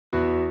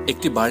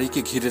একটি বাড়িকে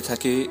ঘিরে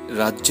থাকে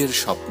রাজ্যের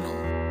স্বপ্ন।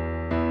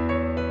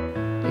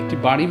 একটি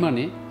বাড়ি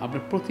মানে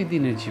আপনার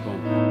প্রতিদিনের জীবন,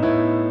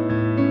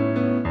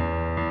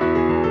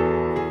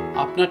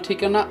 আপনার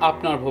ঠিকানা,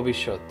 আপনার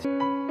ভবিষ্যৎ,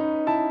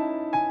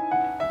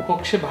 হোক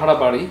সে ভাড়া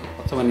বাড়ি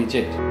অথবা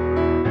নিজের।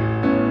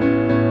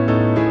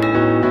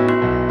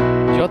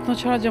 যত্ন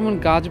ছাড়া যেমন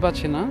গাছ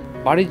বাঁচে না,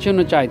 বাড়ির জন্য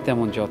চাই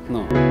তেমন যত্ন।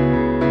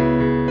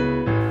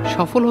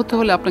 সফল হতে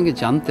হলে আপনাকে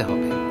জানতে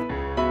হবে,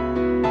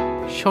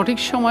 সঠিক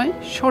সময়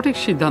সঠিক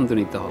সিদ্ধান্ত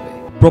নিতে হবে।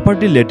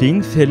 প্রপার্টি লেটিং,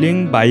 সেলিং,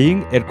 বাইং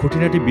এর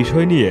খুঁটিনাটি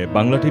বিষয় নিয়ে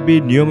বাংলা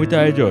টিভির নিয়মিত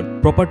আয়োজন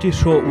প্রপার্টি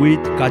শো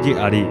উইথ কাজী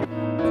আরিফ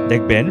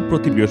দেখবেন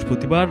প্রতি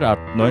বৃহস্পতিবার রাত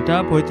 ৯টা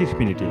 ৩৫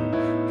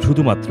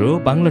 শুধুমাত্র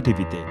বাংলা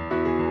টিভিতে।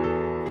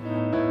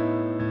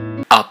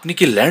 আপনি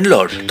কি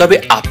ল্যান্ডলর্ড? তবে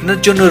আপনার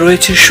জন্য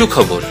রয়েছে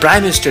সুখবর।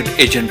 প্রাইম এস্টেট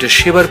এজেন্টের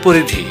সেবার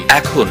পরিধি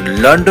এখন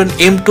লন্ডন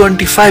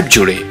M25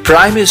 জুড়ে।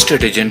 প্রাইম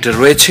এস্টেট এজেন্টের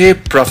রয়েছে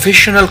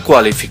প্রফেশনাল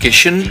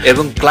কোয়ালিফিকেশন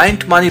এবং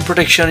ক্লায়েন্ট মানি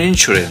প্রোটেকশন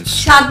ইন্স্যুরেন্স।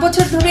 7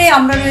 বছর ধরে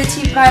আমরা রয়েছি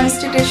প্রাইম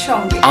এস্টেটের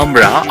সঙ্গে।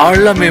 আমরা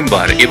আরলা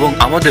মেম্বার এবং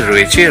আমাদের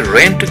রয়েছে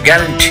rent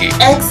guarantee.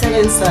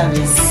 Excellent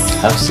service.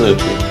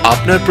 Absolutely.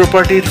 আপনার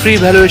প্রপার্টির ফ্রি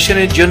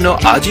ভ্যালুয়েশনের জন্য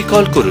আজই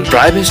কল করুন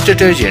প্রাইম এস্টেট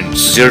এজেন্টস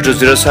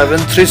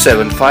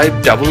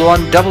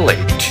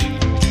 0207-375-1188।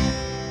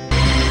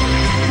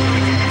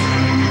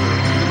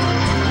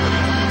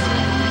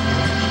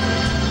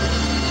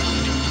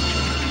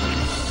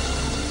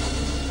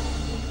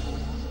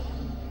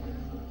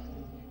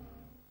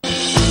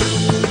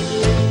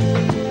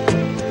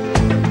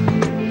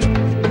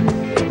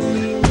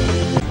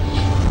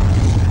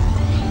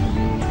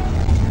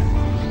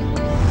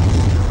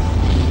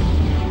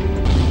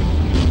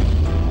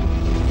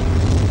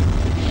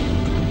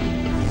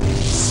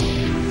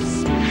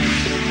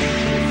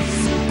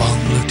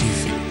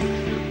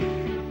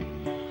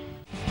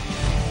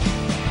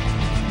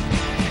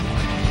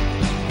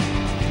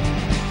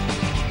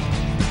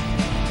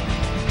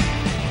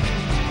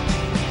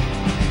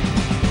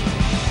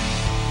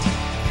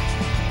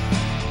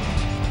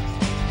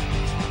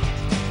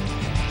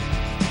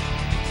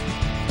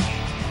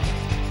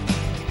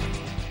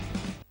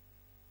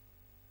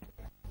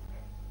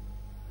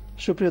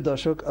 সুপ্রিয়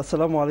দর্শক,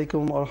 আসসালামু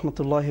আলাইকুম ওয়া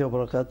রাহমাতুল্লাহি ওয়া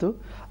বারাকাতুহু।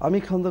 আমি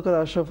খন্দকার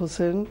আশরাফ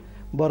হোসেন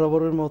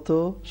বরাবরের মতো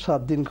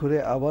 7 দিন ঘুরে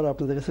আবার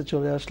আপনাদের কাছে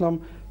চলে আসলাম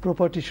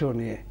প্রপার্টি শো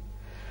নিয়ে।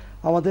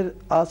 আমাদের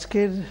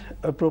আজকের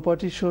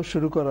প্রপার্টি শো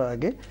শুরু করার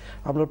আগে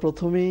আমরা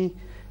প্রথমেই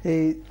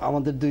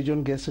আমাদের দুইজন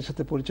গেস্টের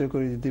সাথে পরিচয়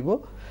করিয়ে দিব।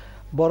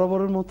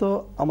 বরাবরের মতো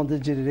আমাদের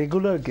যে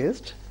রেগুলার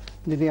গেস্ট,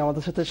 যিনি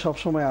আমাদের সাথে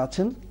সবসময়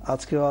আছেন,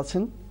 আজকেও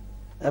আছেন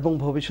এবং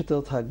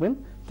ভবিষ্যতেও থাকবেন,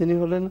 তিনি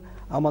হলেন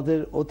আমাদের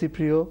অতি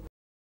প্রিয়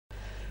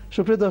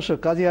সুপ্রিয় দর্শক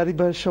কাজী আরিফ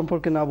ভাইয়ের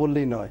সম্পর্কে না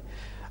বললেই নয়।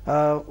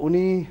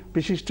 উনি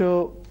বিশিষ্ট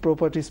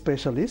প্রপার্টি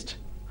স্পেশালিস্ট,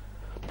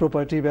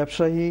 প্রপার্টি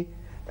ব্যবসায়ী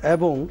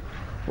এবং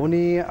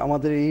উনি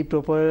আমাদের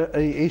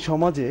এই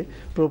সমাজে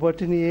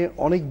প্রপার্টি নিয়ে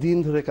অনেক দিন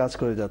ধরে কাজ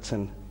করে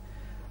যাচ্ছেন।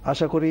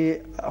 আশা করি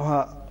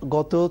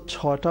গত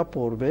 6টা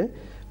পর্বে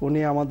উনি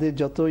আমাদের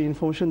যত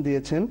ইনফরমেশন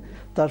দিয়েছেন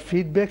তার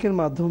ফিডব্যাকের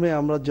মাধ্যমে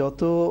আমরা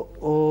যত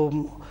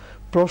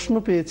প্রশ্ন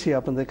পেয়েছি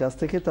আপনাদের কাছ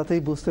থেকে,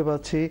 তাতেই বুঝতে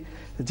পারছি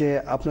যে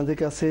আপনাদের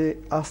কাছে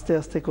আস্তে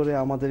আস্তে করে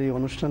আমাদের এই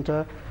অনুষ্ঠানটা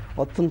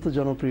অত্যন্ত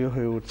জনপ্রিয়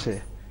হয়ে উঠছে।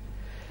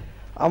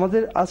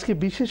 আমাদের আজকে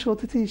বিশেষ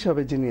অতিথি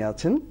হিসাবে যিনি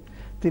আছেন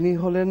তিনি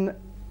হলেন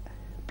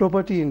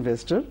প্রপার্টি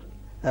ইনভেস্টর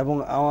এবং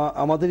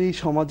আমাদের এই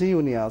সমাজেই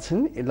উনি আছেন,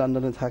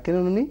 লন্ডনে থাকেন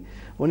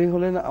উনি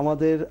হলেন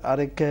আমাদের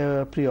আরেক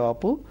প্রিয়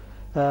আপু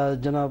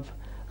জনাব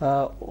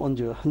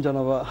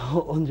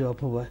অঞ্জু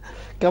আপু। ভাই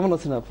কেমন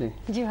আছেন আপনি?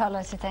 জি ভালো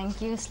আছি, থ্যাংক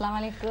ইউ। আসসালামু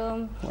আলাইকুম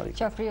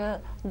প্রিয়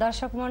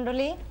দর্শক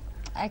মণ্ডলী।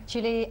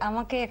 অ্যাকচুয়ালি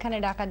আমাকে এখানে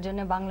ডাকার জন্য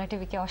বাংলা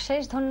টিভিকে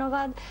অশেষ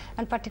ধন্যবাদ,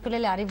 and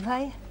particularly Arif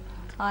bhai,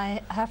 I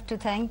have to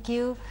thank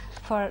you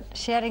for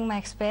sharing my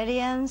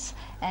experience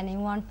and you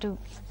want to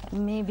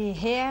me be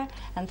here,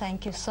 and thank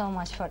you so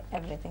much for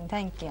everything.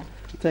 Thank you.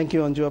 Thank you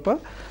Anju আপা।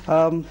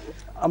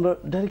 আমরা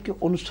direct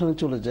অনুষ্ঠানে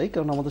চলে যাই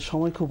কারণ আমাদের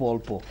সময় খুব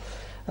অল্প।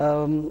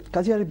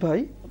 কাজী আরিফ ভাই,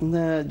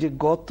 যে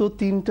গত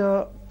 3টা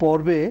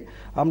পর্বে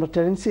আমরা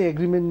টেনেন্সি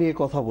এগ্রিমেন্ট নিয়ে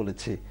কথা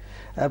বলেছি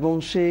এবং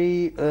সেই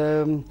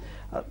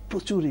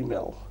প্রচুর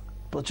ইমেল,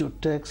 প্রচুর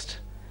টেক্সট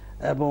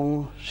এবং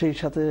সেই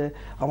সাথে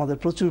আমাদের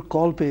প্রচুর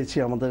কল পেয়েছি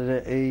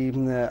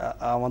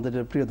আমাদের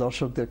প্রিয়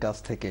দর্শকদের কাছ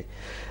থেকে।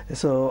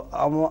 সো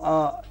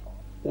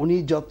উনি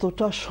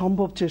যতটা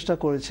সম্ভব চেষ্টা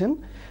করেছেন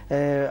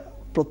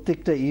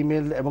প্রত্যেকটা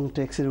ইমেল এবং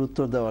টেক্সটের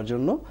উত্তর দেওয়ার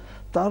জন্য।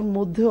 তার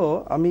মধ্যেও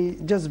আমি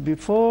just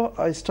before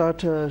I start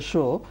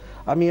show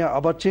আমি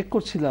আবার চেক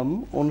করছিলাম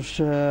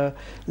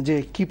যে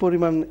কি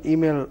পরিমাণ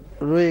ইমেল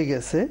রয়ে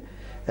গেছে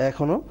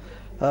এখনো।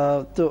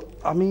 তো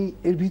আমি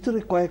এর ভিতরে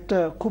কয়েকটা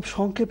খুব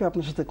সংক্ষেপে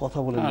আপনার সাথে কথা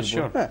বলে নেব।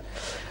 হ্যাঁ,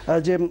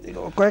 যে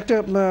কয়েকটা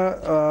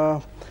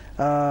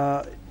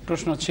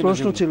প্রশ্ন ছিল,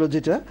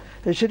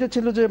 সেটা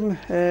ছিল যে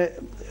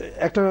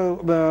একটা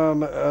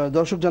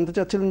দর্শক জানতে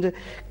চাচ্ছিলেন যে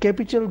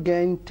ক্যাপিটাল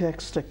গেইন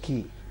ট্যাক্সটা কি।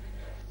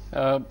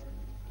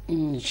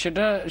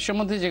 সেটা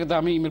সম্বন্ধে যেটা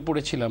আমি ইমেল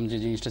পড়েছিলাম যে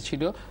জিনিসটা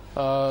ছিল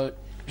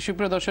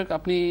সুপ্রিয় দর্শক,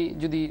 আপনি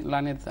যদি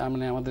লাইনে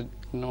মানে আমাদের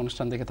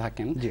অনুষ্ঠান দেখে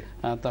থাকেন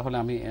তাহলে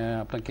আমি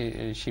আপনাকে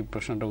সেই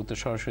প্রশ্নটার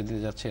উত্তর সরাসরি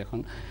দিতে যাচ্ছি এখন।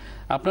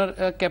 আপনার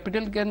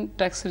ক্যাপিটাল গেইন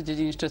ট্যাক্সের যে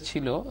জিনিসটা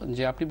ছিল,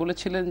 যে আপনি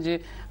বলেছিলেন যে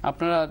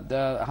আপনারা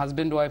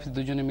হাজব্যান্ড ওয়াইফ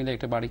দুজনে মিলে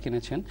একটা বাড়ি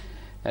কিনেছেন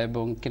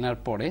এবং কেনার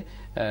পরে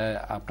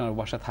আপনার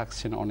বাসা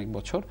থাকছেন অনেক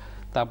বছর,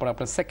 তারপর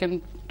আপনার সেকেন্ড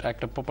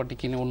একটা প্রপার্টি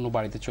কিনে অন্য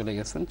বাড়িতে চলে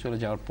গেছেন, চলে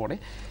যাওয়ার পরে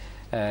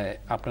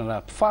আপনারা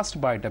ফার্স্ট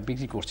বাড়িটা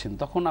বিক্রি করছেন,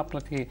 তখন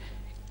আপনাকে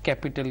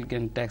ক্যাপিটাল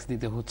গেইন ট্যাক্স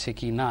দিতে হচ্ছে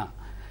কি না?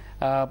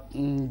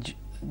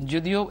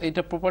 যদিও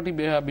এটা প্রপার্টি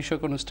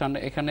বিষয়ক অনুষ্ঠান,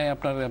 এখানে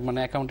আপনার মানে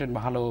অ্যাকাউন্টেন্ট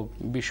ভালো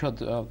বিশদ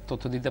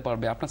তথ্য দিতে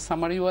পারবে। আপনার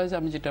সামারি ওয়াইজ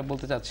আমি যেটা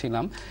বলতে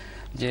চাচ্ছিলাম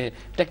যে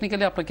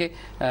টেকনিক্যালি আপনাকে,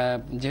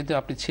 যেহেতু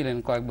আপনি ছিলেন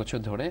কয়েক বছর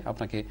ধরে,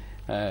 আপনাকে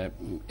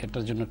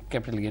এটার জন্য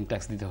ক্যাপিটাল গেইন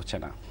ট্যাক্স দিতে হচ্ছে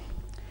না।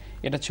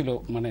 এটা ছিল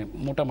মানে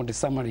মোটামুটি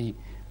সামারি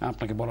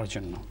আপনাকে বলার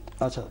জন্য।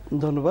 আচ্ছা,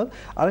 ধন্যবাদ।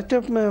 আরেকটা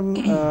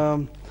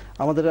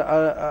আমাদের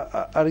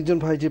আরেকজন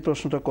ভাই যে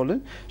প্রশ্নটা করলেন,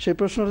 সেই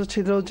প্রশ্নটা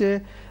ছিল যে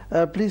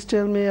please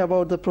tell me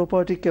about the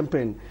property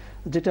campaign,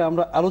 যেটা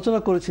আমরা আলোচনা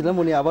করেছিলাম,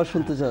 উনি আবার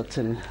শুনতে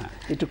চাচ্ছেন,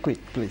 একটু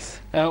কুইক প্লিজ।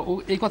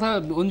 এই কথা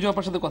অঞ্জু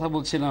আপার সাথে কথা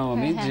বলছিলাম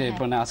আমি, যে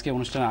মানে আজকে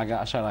অনুষ্ঠানে আগে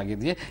আসার আগে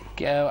দিয়ে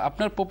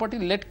আপনার প্রপার্টি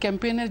লেট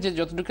ক্যাম্পেইনের যে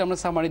যতটুকু আমরা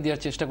সামারি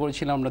দেওয়ার চেষ্টা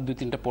করেছিলাম আমরা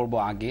 2-3টা পর্ব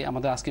আগে,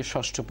 আমাদের আজকে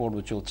 6ষ্ঠ পর্ব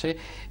চলছে।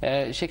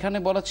 সেখানে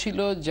বলা ছিল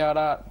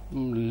যারা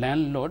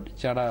ল্যান্ডলর্ড,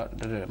 যারা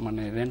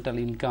মানে রেন্টাল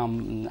ইনকাম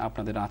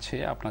আপনাদের আছে,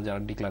 আপনারা যারা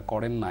ডিক্লেয়ার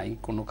করেন নাই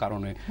কোনো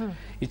কারণে,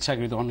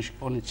 ইচ্ছাকৃত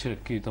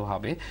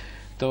অনিচ্ছাকৃতভাবে,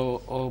 তো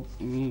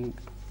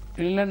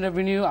ইনল্যান্ড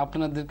রেভিনিউ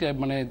আপনাদেরকে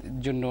মানে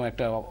জন্য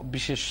একটা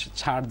বিশেষ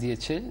ছাড়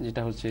দিয়েছে,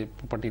 যেটা হচ্ছে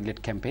প্রপার্টি লেট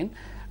ক্যাম্পেইন।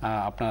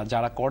 আপনারা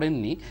যারা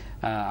করেননি,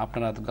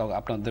 আপনারা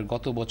আপনাদের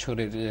গত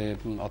বছরের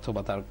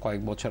অথবা তার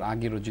কয়েক বছর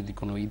আগেরও যদি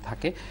কোনো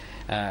থাকে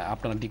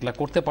আপনারা ডিক্লেয়ার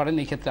করতে পারেন।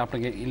 এই ক্ষেত্রে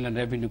আপনাকে ইনল্যান্ড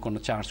রেভিনিউ কোনো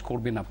চার্জ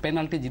করবে না,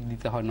 পেনাল্টি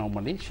দিতে হয়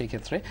নর্মালি, সেই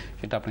ক্ষেত্রে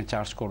সেটা আপনি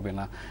চার্জ করবে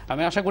না।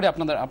 আমি আশা করি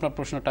আপনার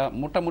প্রশ্নটা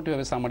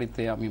মোটামুটিভাবে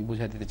সামারিতে আমি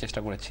বুঝিয়ে দিতে চেষ্টা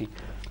করেছি।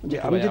 যে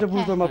আমি যেটা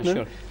বুঝলাম আপনার,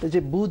 যে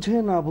বুঝে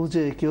না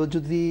বুঝে কেউ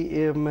যদি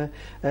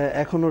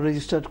এখনো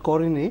রেজিস্টার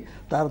করেনি,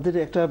 তাদের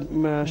একটা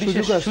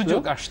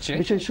সুযোগ আসছে,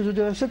 বিশেষ সুযোগ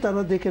আসছে,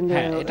 তারা দেখেন।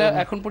 এটা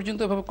এখন পর্যন্ত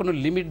এভাবে কোনো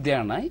লিমিট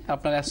দেয়া নাই,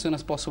 আপনার as soon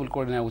as possible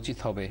করে নেওয়া উচিত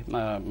হবে।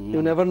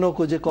 ইউ নেভার নো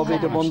যে কবে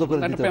এটা বন্ধ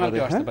করে দিতে পারে,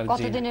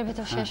 কতদিনের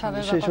ভিতর শেষ হবে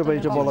সেসব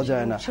এটা বলা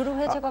যায় না। শুরু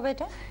হয়েছে কবে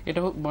এটা? এটা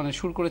মানে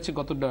শুরু করেছে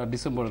গত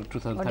ডিসেম্বর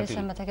 2013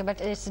 ডিসেম্বর থেকে, but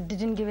it's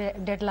didn't give a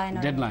deadline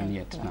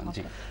yet.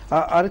 জি,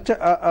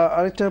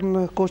 আরেকটা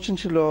কোশ্চেন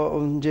ছিল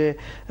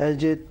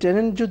যে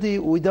টেনেন্ট যদি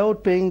without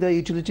paying the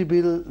utility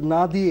bill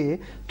না দিয়ে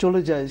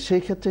চলে যায়,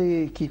 সেই ক্ষেত্রে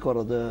কি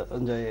করা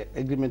যায়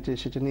এগ্রিমেন্টে,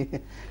 সেটা নিয়ে?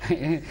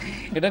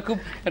 এটা খুব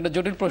একটা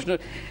জটিল প্রশ্ন।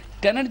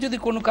 টেনেন্ট যদি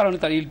কোনো কারণে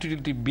তার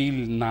ইউটিলিটি বিল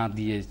না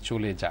দিয়ে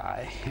চলে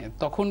যায়,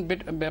 তখন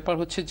ব্যাপার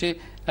হচ্ছে যে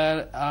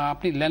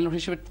আপনি ল্যান্ডলর্ড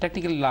হিসেবে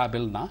টেকনিক্যালি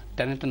লায়াবেল না,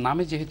 টেনেন্টের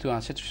নামে যেহেতু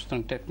আছে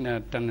সুতরাং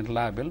টেনেন্ট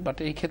লায়াবেল। বাট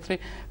এই ক্ষেত্রে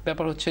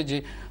ব্যাপার হচ্ছে যে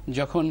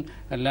যখন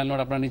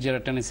ল্যান্ডলর্ড আপনারা নিজেরা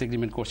টেনেন্সি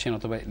এগ্রিমেন্ট করছেন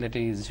অথবা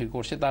লেটিং এজেন্সি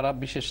করছে, তারা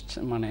বিশেষ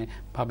মানে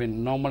ভাবে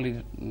নর্মালি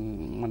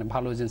মানে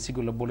ভালো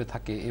এজেন্সিগুলো বলে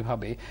থাকে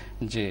এভাবে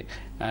যে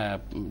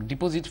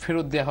ডিপোজিট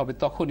ফেরত দেওয়া হবে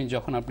তখনই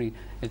যখন আপনি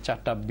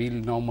 4টা বিল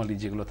নর্মালি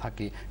যেগুলো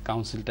থাকে,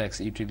 কাউন্সিল ট্যাক্স,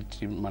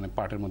 ইউটিলিটি মানে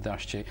পার্টের মধ্যে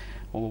আসছে,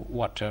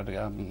 ওয়াটার,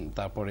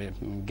 তারপরে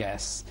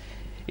গ্যাস,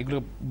 এগুলো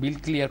বিল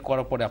ক্লিয়ার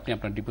করার পরে আপনি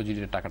আপনার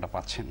ডিপোজিটের টাকাটা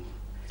পাচ্ছেন।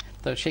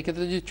 তো সেই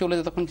ক্ষেত্রে যদি চলে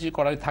যায় তখন কিছু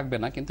করারই থাকবে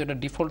না, কিন্তু এটা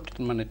ডিফল্ট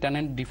মানে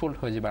টেনেন্ট ডিফল্ট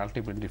হয়ে যাবে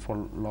আলটিমেটলি ফর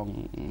লং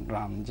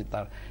রান, যে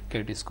তার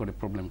ক্রেডিট স্কোরে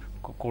প্রবলেম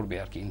করবে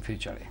আর কি ইন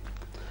ফিউচারে।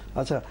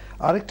 আচ্ছা,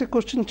 আরেকটা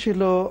কোশ্চেন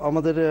ছিল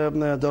আমাদের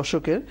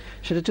দর্শকের,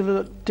 সেটা ছিল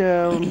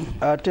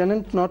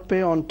tenant not pay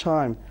on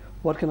time,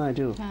 what can I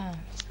do?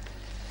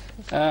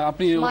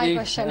 আপনি my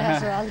question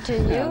as well to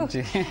you.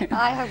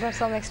 I have got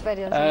some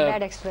experience,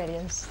 bad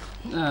experience.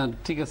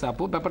 ঠিক আছে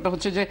আপু, ব্যাপারটা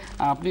হচ্ছে যে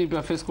আপনি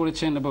ফেস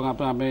করেছেন এবং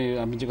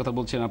আমি যে কথা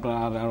বলছেন আপনার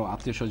আরো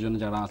আত্মীয় স্বজন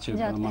যারা আছে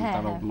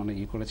তারা মানে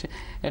ই করেছে।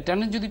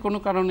 টেনেন্ট যদি কোনো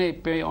কারণে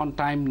পে অন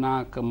টাইম না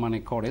মানে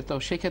করে, তো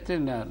সেই ক্ষেত্রে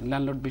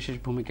ল্যান্ডলর্ড বিশেষ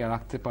ভূমিকা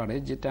রাখতে পারে,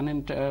 যে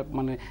টেনেন্ট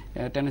মানে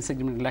টেনেন্স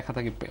এগ্রিমেন্ট লেখা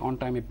থাকে অন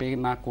টাইমে পে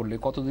না করলে,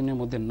 কতদিনের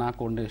মধ্যে না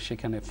করলে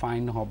সেখানে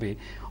ফাইন হবে,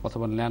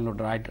 অথবা ল্যান্ডলর্ড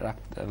রাইট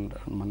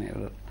মানে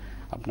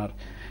আপনার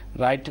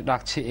রাইট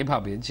রাখছে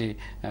এভাবে যে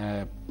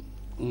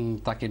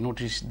তাকে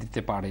নোটিশ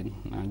দিতে পারেন,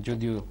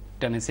 যদিও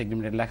টেনেন্স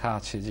এগ্রিমেন্টে লেখা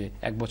আছে যে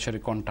 1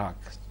 বছরের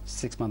কন্ট্রাক্ট,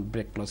 6 মান্থ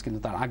ব্রেক ক্লজ, কিন্তু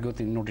তার আগেও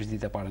তিনি নোটিশ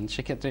দিতে পারেন।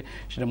 সেক্ষেত্রে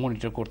সেটা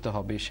মনিটর করতে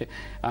হবে। সে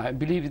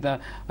বিলিভ দ্য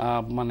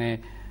মানে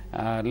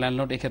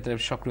ল্যান্ডলর্ড এক্ষেত্রে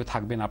সক্রিয়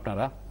থাকবেন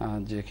আপনারা,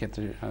 যে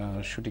ক্ষেত্রে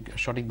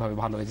সঠিকভাবে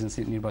ভালো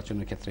এজেন্সি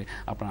নির্বাচনের ক্ষেত্রে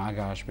আপনারা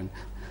আগে আসবেন।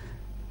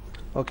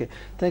 ওকে,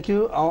 থ্যাংক ইউ।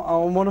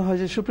 আমার মনে হয়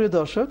যে সুপ্রিয়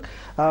দর্শক,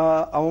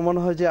 আমার মনে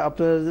হয় যে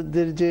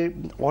আপনাদের যে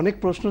অনেক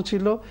প্রশ্ন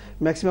ছিল,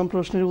 ম্যাক্সিমাম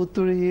প্রশ্নের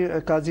উত্তরই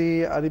কাজী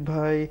আরিফ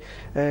ভাই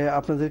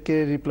আপনাদেরকে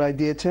রিপ্লাই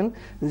দিয়েছেন।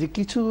 যে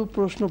কিছু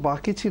প্রশ্ন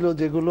বাকি ছিল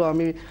যেগুলো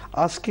আমি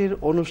আজকের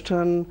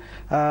অনুষ্ঠান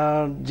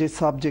যে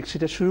সাবজেক্ট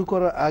সেটা শুরু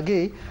করার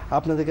আগেই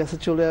আপনাদের কাছে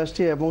চলে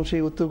আসছি এবং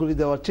সেই উত্তরগুলি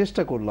দেওয়ার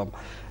চেষ্টা করলাম।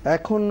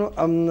 এখন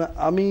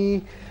আমি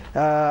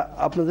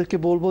আপনাদেরকে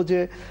বলবো যে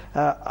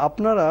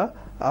আপনারা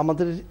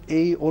আমাদের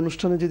এই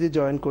অনুষ্ঠানে যদি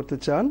জয়েন করতে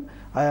চান,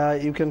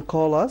 ইউ ক্যান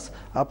কল আস।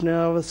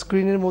 আপনারা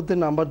স্ক্রিনের মধ্যে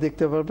নাম্বার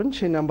দেখতে পারবেন,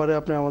 সেই নাম্বারে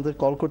আপনি আমাদের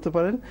কল করতে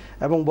পারেন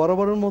এবং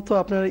বরাবরের মতো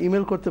আপনারা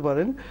ইমেল করতে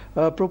পারেন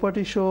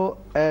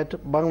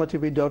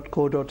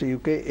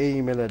propertyshow@banglatv.co.uk এই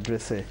ইমেল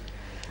অ্যাড্রেসে।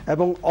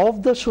 এবং অফ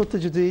দ্য শোতে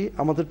যদি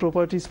আমাদের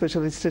প্রপার্টি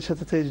স্পেশালিস্টের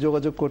সাথে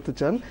যোগাযোগ করতে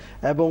চান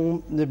এবং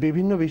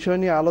বিভিন্ন বিষয়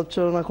নিয়ে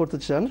আলোচনা করতে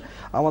চান,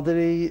 আমাদের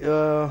এই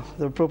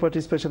প্রপার্টি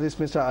স্পেশালিস্ট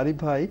মিস্টার আরিফ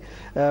ভাই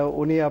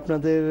উনি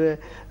আপনাদের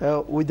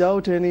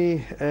without any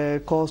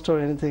cost or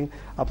anything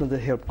আপনাদের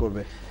হেল্প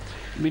করবে।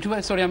 মিঠু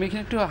ভাই, সরি, আমি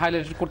এখানে একটু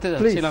হাইলাইট করতে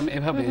যাচ্ছিলাম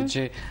এভাবে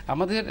যে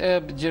আমাদের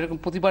যেরকম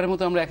প্রতিবারের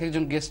মতো আমরা এক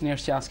একজন গেস্ট নিয়ে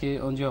আসছি, আজকে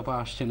অঞ্জু আপা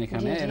আসছেন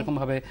এখানে, এরকম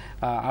ভাবে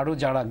আরো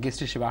যারা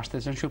গেস্ট হিসেবে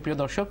আসতেছেন, সুপ্রিয়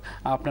দর্শক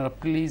আপনারা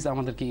প্লিজ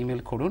আমাদেরকে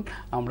ইমেল করুন,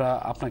 আমরা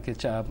আপনাকে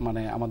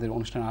মানে আমাদের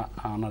অনুষ্ঠানে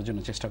আনার জন্য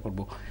চেষ্টা করব।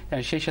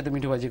 সেই সাথে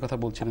মিঠু ভাই যে কথা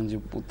বলছিলেন যে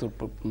উত্তর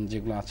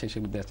যেগুলো আছে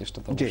সেগুলো দেওয়ার চেষ্টা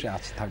তো অবশ্যই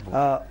আছে থাকবে।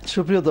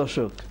 সুপ্রিয়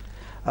দর্শক,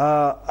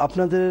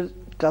 আপনাদের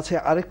কাছে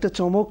আরেকটা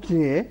চমক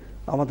নিয়ে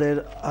আমাদের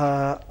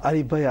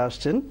আরিফ ভাই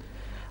আসছেন।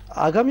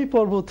 আগামী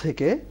পর্ব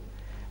থেকে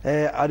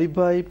আরিফ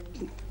ভাই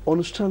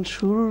অনুষ্ঠান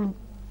শুরু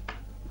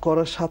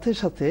করার সাথে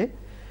সাথে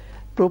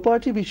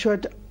প্রপার্টি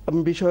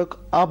বিষয়ক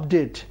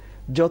আপডেট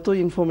যত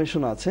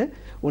ইনফরমেশন আছে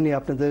উনি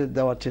আপনাদের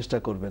দেওয়ার চেষ্টা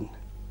করবেন।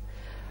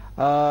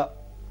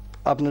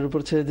 আপনার উপর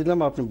ছেড়ে দিলাম,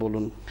 আপনি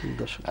বলুন।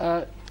 দর্শক,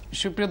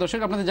 সুপ্রিয় দর্শক,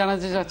 আপনাদের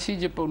জানাতে চাচ্ছি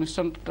যে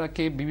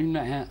অনুষ্ঠানটাকে বিভিন্ন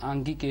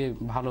আঙ্গিকে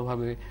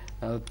ভালোভাবে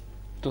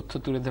তথ্য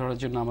তুলে ধরার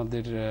জন্য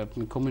আমাদের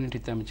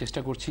কমিউনিটিতে আমি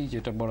চেষ্টা করছি,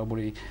 যেটা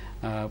বরাবরই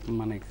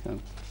মানে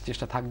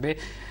চেষ্টা থাকবে।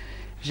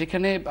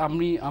 সেখানে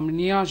আমি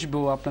নিয়ে আসবো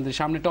আপনাদের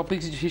সামনে টপিক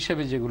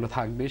হিসেবে যেগুলো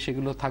থাকবে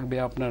সেগুলো থাকবে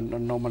আপনার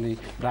normally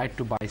right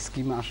two by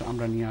scheme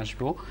আমরা নিয়ে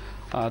আসবো,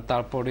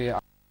 তারপরে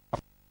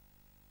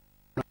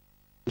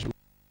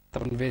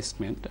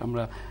ইনভেস্টমেন্ট,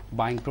 আমরা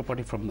buying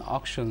property from the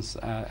অকশনস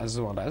as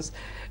well as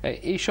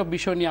এইসব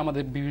বিষয় নিয়ে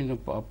আমাদের বিভিন্ন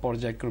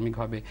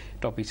পর্যায়ক্রমিকভাবে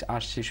টপিক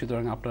আসছে।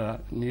 সুতরাং আপনারা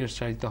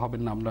নিরুৎসাহিত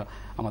হবেন না, আমরা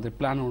আমাদের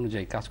প্ল্যান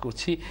অনুযায়ী কাজ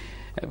করছি।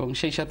 এবং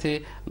সেই সাথে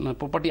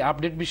প্রপার্টি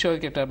আপডেট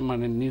বিষয়ক একটা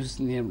মানে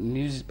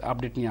নিউজ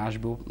আপডেট নিয়ে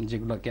আসবো,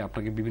 যেগুলোকে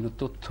আপনাকে বিভিন্ন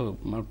তথ্য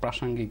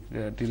প্রাসঙ্গিক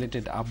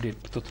রিলেটেড আপডেট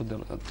তথ্য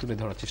তুলে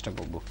ধরার চেষ্টা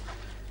করব।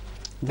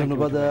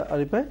 ধন্যবাদ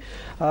আরিফ ভাই।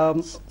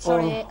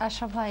 Sorry,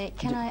 Ashraf bhai,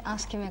 can I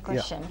ask him a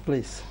question? Yeah,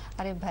 please.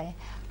 Arif bhai,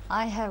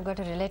 I have got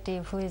a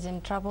relative who is in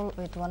trouble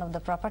with one of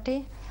the property.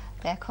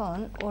 এখন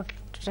ওর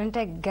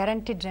রেন্টে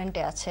গ্যারান্টিড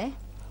রেন্টে আছে,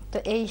 তো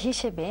এই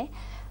হিসেবে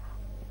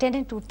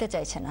টেনেন্ট উঠতে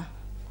চাইছে না।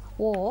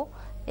 ও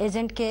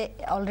এজেন্টকে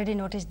অলরেডি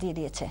নোটিশ দিয়ে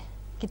দিয়েছে,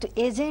 কিন্তু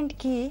এজেন্ট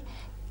কি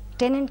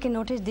টেনেন্টকে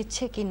নোটিশ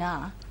দিচ্ছে কি না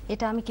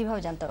এটা আমি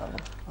কিভাবে জানতে পারবো?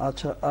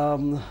 আচ্ছা,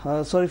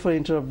 sorry for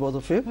interrupt both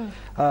of you.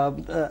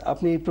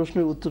 আপনি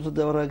প্রশ্নের উত্তর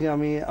দেওয়ার আগে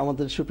আমি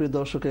আমাদের সুপ্রিয়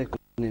দর্শকের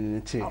নিয়ে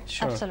নিচ্ছি।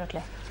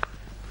 অ্যাবসলিউটলি।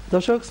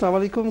 দর্শক, আসসালামু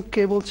আলাইকুম,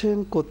 কে বলছেন,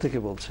 কোত্থেকে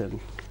বলছেন?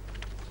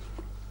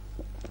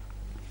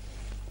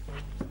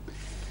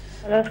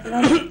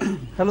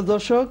 হ্যালো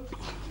দর্শক।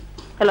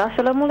 হ্যালো,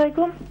 আসসালামু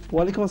আলাইকুম।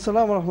 ওয়ালাইকুম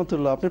আসসালাম ওয়া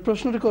রাহমাতুল্লাহ। আপনি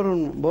প্রশ্নটি করুন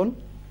বোন।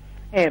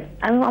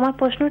 আমার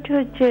প্রশ্নটি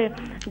হচ্ছে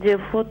যে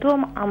প্রথম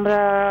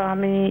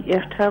আমি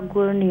একটা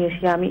গড়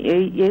নিয়েছি, আমি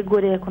এই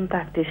গড়ে এখন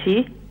থাকতেছি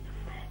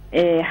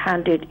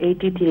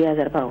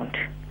 183,000 পাউন্ড,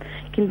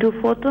 কিন্তু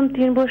প্রথম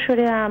 3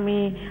 বছরে আমি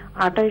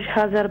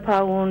 28,000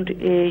 পাউন্ড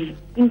এই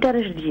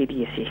ইন্টারেস্ট দিয়ে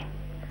দিয়েছি।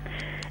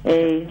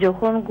 এই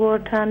যখন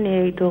গড়টা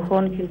নেই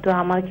তখন কিন্তু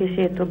আমার কাছে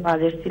এত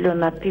বাজেট ছিল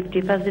না,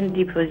 50%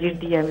 ডিপোজিট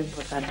দিয়ে আমি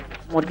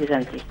মরতে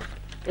জানছি।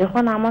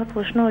 এখন আমার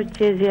প্রশ্ন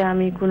হচ্ছে যে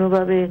আমি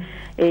কোনোভাবে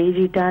এই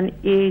রিটার্ন,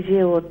 এই যে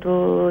অত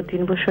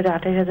 3 বছরে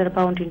 28,000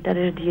 পাউন্ড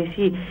ইন্টারেস্ট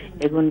দিয়েছি,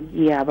 এখন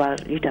কি আবার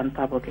রিটার্ন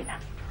পাবো কিনা?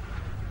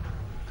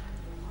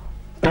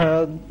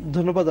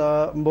 ধন্যবাদ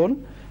বোন।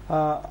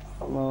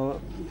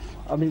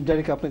 আমি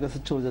ডাইরেক্ট আপনার কাছে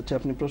চলে যাচ্ছি।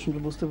 আপনি প্রশ্নটা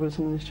বুঝতে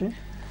পেরেছেন নিশ্চয়ই?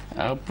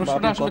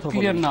 প্রশ্নটা আসলে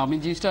ক্লিয়ার না, আমি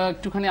জিনিসটা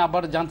একটুখানি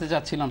আবার জানতে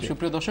চাচ্ছিলাম।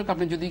 সুপ্রিয় দর্শক,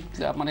 আপনি যদি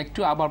মানে একটু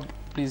আবার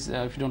please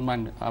if you don't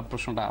mind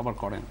প্রশ্নটা আবার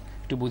করেন,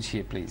 একটু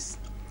বুঝিয়ে প্লিজ।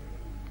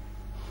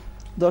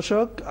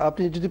 দর্শক,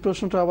 আপনি যদি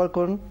প্রশ্নটা আবার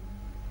করেন।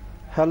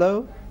 হ্যালো,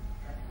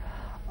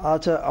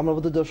 আচ্ছা, আমরা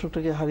বোধহয়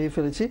দর্শকটাকে হারিয়ে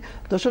ফেলেছি।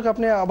 দর্শক,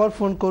 আপনি আবার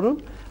ফোন করুন,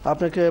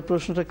 আপনাকে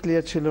প্রশ্নটা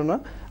ক্লিয়ার ছিল না।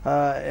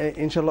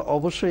 ইনশাল্লাহ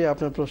অবশ্যই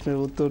আপনার প্রশ্নের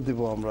উত্তর দিব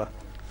আমরা।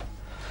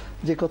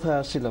 যে কথায়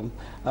আসছিলাম,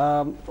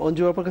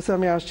 অঞ্জু আপার কাছে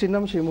আমি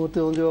আসছিলাম, সেই মুহূর্তে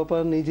অঞ্জু আপা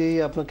নিজেই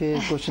আপনাকে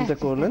কোশ্চেনটা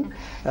করলেন।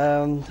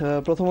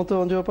 প্রথমত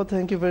অঞ্জু আপা,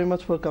 thank you very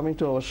much for coming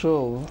to our show.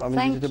 আমি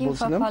যেটা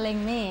বলছিলাম,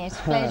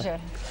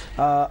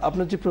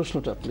 আপনার যে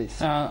প্রশ্নটা প্লিজ।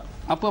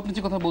 আপু, আপনি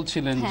যে কথা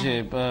বলছিলেন যে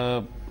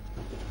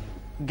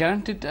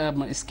গ্যারান্টিড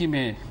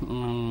স্কিমে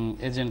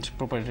এজেন্ট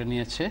প্রপার্টি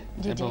নিয়েছে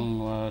এবং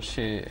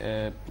সে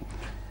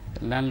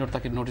ল্যান্ডলর্ড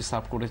তাকে নোটিস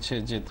সার্ভ করেছে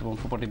যে তুমি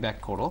প্রপার্টি ব্যাক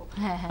করো,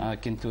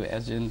 কিন্তু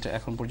এজেন্ট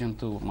এখন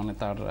পর্যন্ত মানে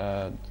তার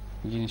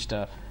জিনিসটা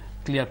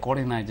ক্লিয়ার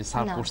করে নাই যে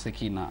সার্ভ করছে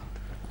কি না।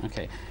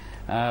 ওকে,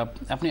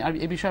 আপনি আর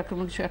এই বিষয়ে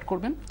কোনো কিছু অ্যাড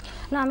করবেন?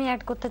 না, আমি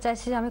অ্যাড করতে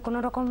চাইছি যে আমি কোনো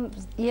রকম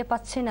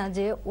পাচ্ছি না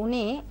যে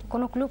উনি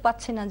কোনো ক্লু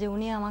পাচ্ছি না যে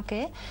উনি আমাকে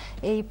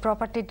এই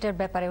প্রপার্টিটার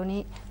ব্যাপারে উনি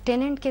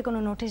টেনেন্টকে কোনো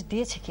নোটিশ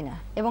দিয়েছে কিনা,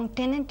 এবং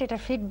টেনেন্ট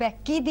এটার ফিডব্যাক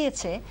কি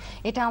দিয়েছে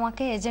এটা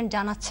আমাকে এজেন্ট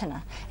জানাচ্ছে না।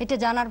 এটা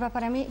জানার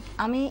ব্যাপারে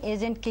আমি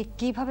এজেন্টকে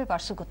কিভাবে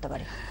পার্সু করতে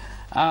পারি?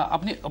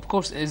 আপনি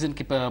অফকোর্স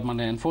এজেন্টকে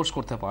মানে এনফোর্স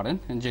করতে পারেন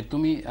যে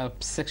তুমি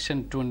সেকশন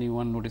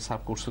 21 নোটিস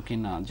সার্ভ করছো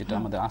কিনা, যেটা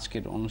আমাদের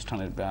আজকের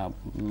অনুষ্ঠানের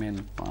মেন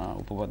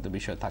উপপাদ্য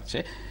বিষয় থাকছে।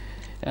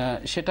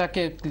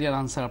 সেটাকে ক্লিয়ার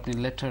আনসার আপনি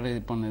লেটারে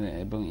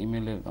এবং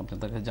ইমেলে আপনি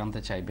তাকে জানতে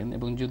চাইবেন,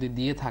 এবং যদি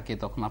দিয়ে থাকে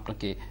তখন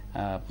আপনাকে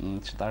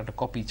তার একটা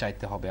কপি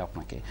চাইতে হবে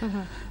আপনাকে।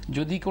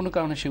 যদি কোনো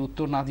কারণে সে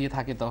উত্তর না দিয়ে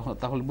থাকে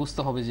তাহলে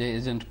বুঝতে হবে যে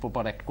এজেন্ট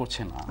প্রপার অ্যাক্ট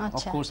করছে না।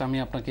 অফকোর্স আমি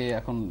আপনাকে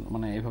এখন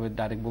মানে এইভাবে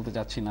ডাইরেক্ট বলতে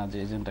চাচ্ছি না যে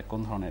এজেন্টটা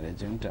কোন ধরনের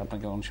এজেন্ট,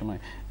 আপনাকে অনেক সময়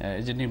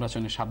এজেন্ট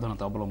নির্বাচনে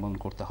সাবধানতা অবলম্বন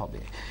করতে হবে।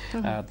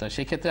 তো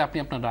সেই ক্ষেত্রে আপনি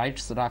আপনার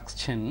রাইটস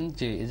রাখছেন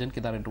যে এজেন্টকে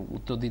তার একটু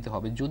উত্তর দিতে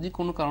হবে। যদি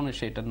কোনো কারণে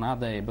সে এটা না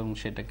দেয় এবং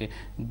সেটাকে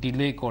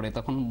ডিলে করে,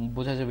 তখন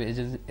বোঝা যাবে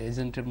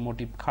এজেন্টের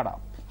মোটিভ খারাপ।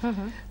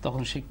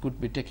 তখন she could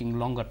be taking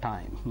longer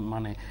time,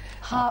 মানে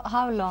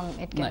how long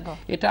it can go?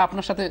 এটা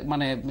আপনার সাথে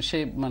মানে সে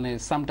মানে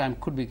sometime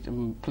could be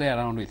play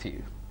around with you.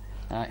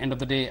 End of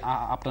the day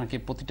আপনাকে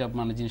প্রতিটা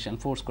মানে জিনিস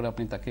এনফোর্স করে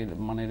আপনি তাকে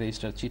মানে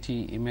রেজিস্টার চিঠি,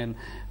 ইমেল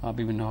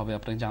বিভিন্নভাবে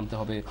আপনাকে জানতে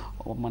হবে,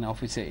 মানে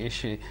অফিসে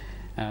এসে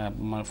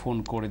মানে ফোন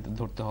করে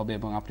ধরতে হবে,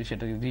 এবং আপনি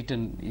সেটাকে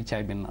রিটার্ন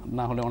চাইবেন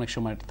না হলে অনেক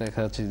সময় দেখা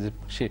যাচ্ছে যে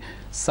সে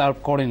সার্ভ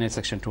করেন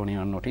সেকশন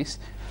 21 নোটিস,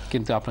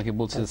 কিন্তু আপনাকে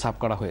বলছে যে সার্ভ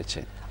করা হয়েছে।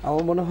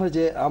 আমার মনে হয়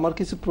যে আমার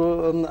কিছু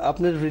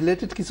আপনার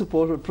রিলেটেড কিছু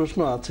প্রশ্ন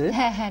আছে,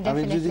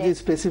 আমি যদি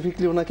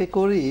স্পেসিফিকলি ওনাকে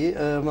করি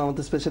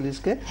আমাদের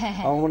স্পেশালিস্টকে,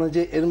 আমার মনে হয়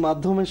যে এর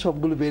মাধ্যমে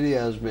সবগুলো বেরিয়ে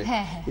আসবে,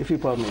 if you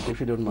permit, if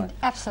you don't mind.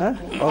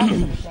 ওকে,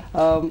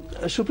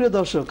 সুপ্রিয়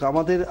দর্শক,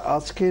 আমাদের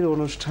আজকের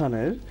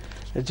অনুষ্ঠানের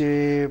যে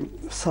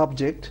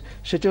সাবজেক্ট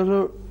সেটা হলো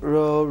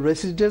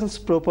রেসিডেন্স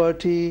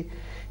প্রপার্টি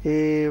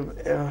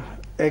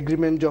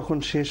এগ্রিমেন্ট যখন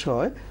শেষ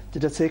হয়,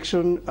 যেটা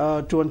সেকশন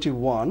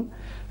 21,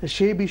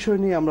 সেই বিষয়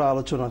নিয়ে আমরা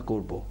আলোচনা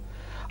করব।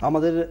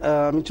 আমাদের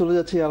আমি চলে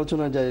যাচ্ছি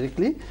আলোচনায়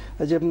ডাইরেক্টলি,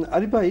 যে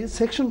আরিফ ভাই,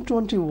 সেকশন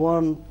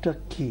 21টা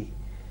কি?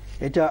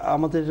 এটা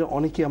আমাদের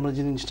অনেকেই আমরা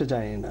জিনিসটা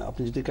জানি না,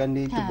 আপনি যদি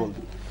কাইন্ডলি একটু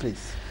বলবেন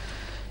প্লিজ।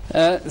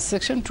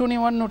 সেকশন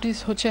 21 নোটিস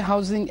হচ্ছে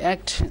হাউজিং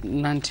অ্যাক্ট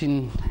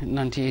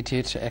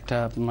 1998 একটা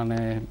মানে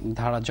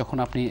ধারা। যখন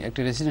আপনি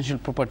একটা রেসিডেন্সিয়াল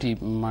প্রপার্টি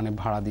মানে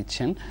ভাড়া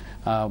দিচ্ছেন,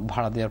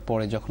 ভাড়া দেওয়ার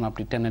পরে যখন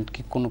আপনি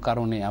টেনেন্টকে কোনো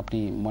কারণে আপনি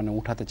মানে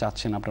উঠাতে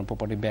চাচ্ছেন, আপনার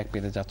প্রপার্টি ব্যাক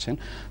পেতে যাচ্ছেন,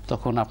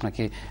 তখন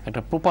আপনাকে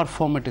একটা প্রপার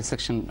ফরম্যাটে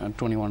সেকশন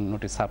 21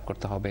 নোটিস সার্ভ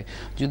করতে হবে।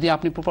 যদি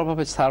আপনি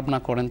প্রপারভাবে সার্ভ না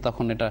করেন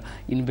তখন এটা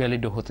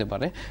ইনভ্যালিডও হতে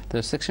পারে। তো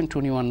সেকশন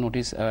 21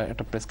 নোটিস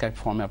একটা প্রেসক্রাইব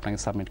ফর্মে আপনাকে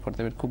সাবমিট করতে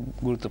হবে, খুব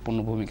গুরুত্বপূর্ণ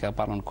ভূমিকা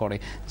পালন করে।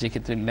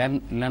 যেক্ষেত্রে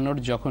ল্যান্ডলর্ড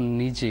যখন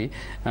নিজে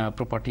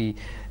প্রপার্টি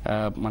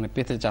মানে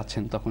পেতে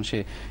যাচ্ছেন তখন সে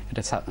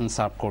এটা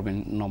সার্ভ করবেন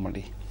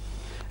নর্মালি।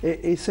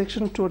 এই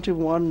সেকশন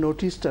 21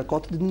 নোটিশটা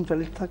কতদিন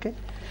ভ্যালিড থাকে?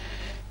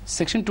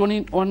 সেকশন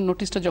 21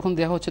 নোটিশটা যখন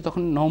দেওয়া হচ্ছে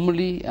তখন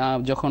নর্মালি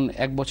যখন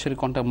 1 বছরের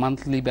কন্ট্রাক্ট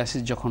মান্থলি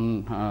বেসিস যখন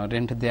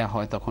রেন্ট দেওয়া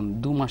হয় তখন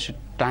 2 মাসের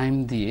টাইম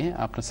দিয়ে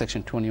আপনার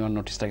সেকশন 21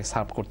 নোটিশটাকে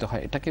সার্ভ করতে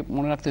হয়। এটাকে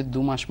মনে রাখতে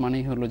 2 মাস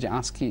মানেই হলো যে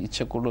আজকে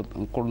ইচ্ছা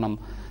করলাম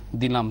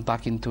দিলাম তা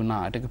কিন্তু না,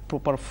 এটাকে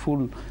প্রপার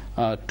ফুল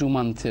 2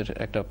 মান্থের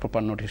একটা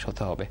প্রপার নোটিশ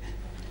হতে হবে।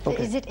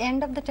 Okay. Is it end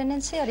of the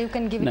tenancy or you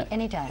can give it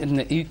any time?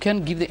 You can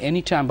give it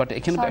any time, but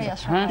এখানে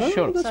হ্যাঁ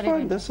শিওর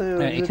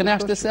এখানে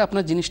আসতেছে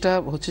আপনার জিনিসটা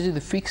হচ্ছে যে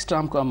ফিক্সড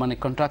টার্ম মানে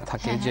কন্ট্রাক্ট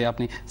থাকে, যে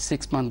আপনি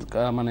 6 মান্থ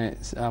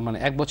মানে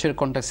 1 বছরের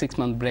কন্ট্রাক্ট 6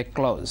 মান্থ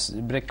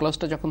ব্রেক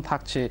ক্লজটা যখন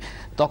থাকছে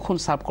তখন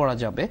সার্ভ করা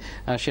যাবে।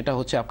 সেটা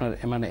হচ্ছে আপনার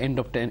মানে এন্ড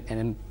অফ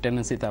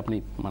টেনেন্সিতে আপনি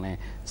মানে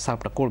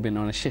সার্ভটা করবেন,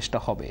 মানে শেষটা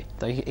হবে।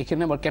 তাই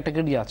এখানে আবার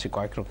ক্যাটাগরি আছে,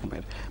 কয়েক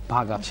রকমের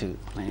ভাগ আছে।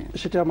 মানে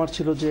সেটা আমার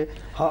ছিল যে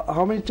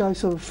how many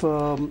types of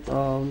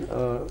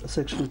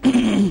section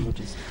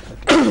notice.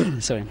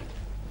 Sorry.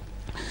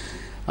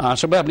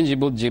 সবাই আপনি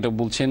যেটা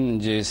বলছেন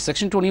যে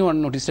সেকশন 21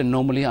 নোটিসে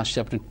নর্মালি আসছে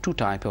আপনি 2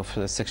 টাইপ অফ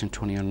সেকশন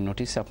 21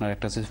 নোটিস। আপনার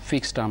একটা হচ্ছে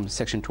fixed term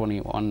section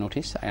 21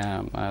 notice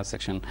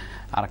section,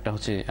 আর একটা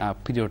হচ্ছে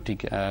পিরিয়ডিক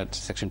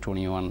সেকশন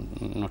 21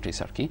 নোটিস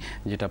আর কি,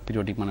 যেটা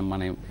পিরিয়ডিক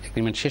মানে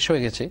এগ্রিমেন্ট শেষ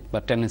হয়ে গেছে বা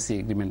tenancy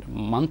agreement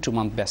month two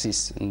month basis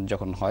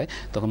যখন হয়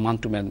তখন মান্থ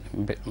টু মান্থ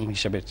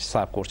হিসাবে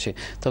সার্ভ করছে।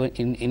 তবে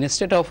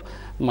ইনস্টেড অফ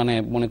মানে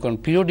মনে করেন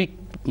পিরিয়ডিক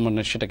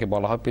মানে সেটাকে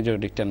বলা হয়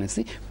পিরিয়ডিক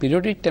টেনেন্সি।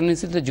 পিরিয়ডিক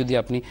টেনেন্সিতে যদি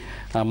আপনি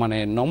মানে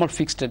নর্মাল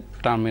ফিক্সড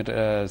টার্মের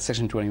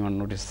সেকশন 21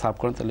 নোটিস সার্ভ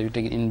করেন তাহলে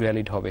এটা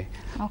ইনভ্যালিড হবে।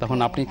 তখন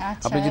আপনি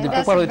যদি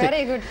প্রপার হইতে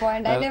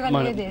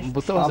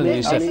বুঝতে পারছেন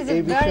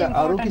এই বিষয়ে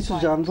আরো কিছু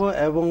জানবো,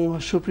 এবং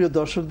সুপ্রিয়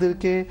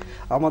দর্শকদেরকে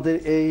আমাদের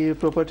এই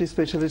প্রপার্টি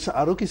স্পেশালিস্ট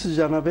আরো কিছু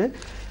জানাবে।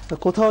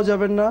 কোথাও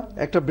যাবেন না,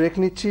 একটা ব্রেক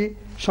নিচ্ছি,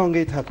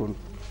 সঙ্গেই থাকুন।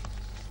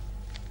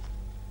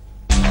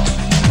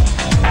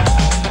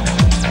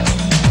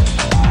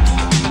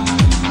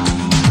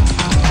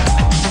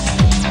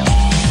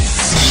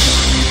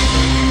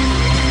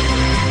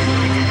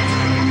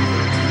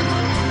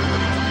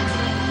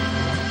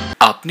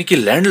 আপনি কি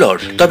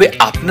ল্যান্ডলর্ড? তবে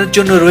আপনার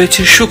জন্য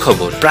রয়েছে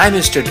সুখবর। প্রাইম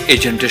এস্টেট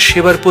এজেন্টের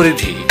সেবার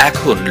পরিধি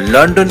এখন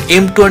লন্ডন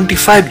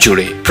M25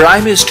 জুড়ে।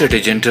 প্রাইম এস্টেট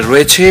এজেন্টের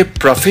রয়েছে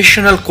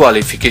প্রফেশনাল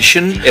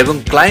কোয়ালিফিকেশন এবং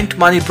ক্লায়েন্ট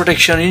মানি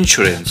প্রোটেকশন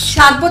ইন্স্যুরেন্স।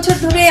 7 বছর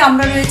ধরে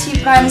আমরা রয়েছি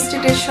প্রাইম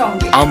এস্টেটের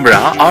সঙ্গে। আমরা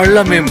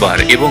আরলা মেম্বার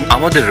এবং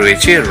আমাদের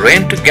রয়েছে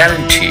রেন্ট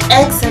গ্যারান্টি।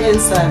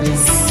 Excellent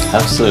service.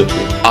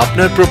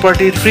 আপনার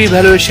প্রপার্টির ফ্রি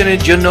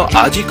ভ্যালুয়েশনের জন্য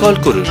আজই কল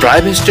করুন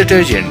প্রাইম এস্টেট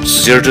এজেন্টস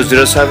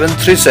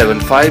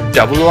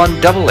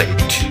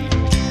 0207-375-1188।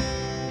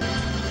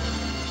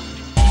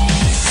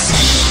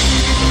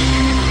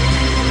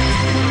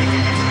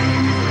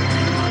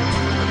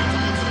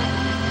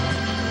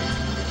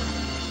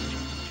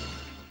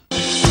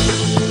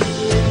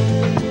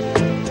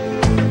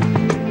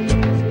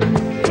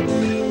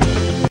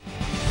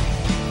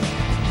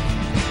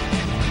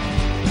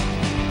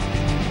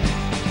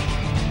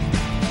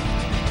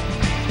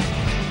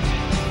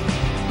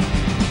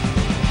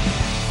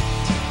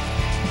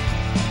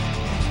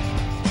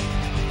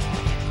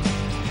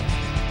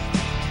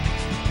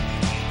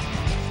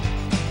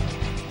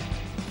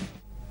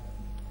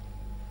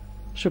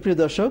 সুপ্রিয়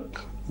দর্শক,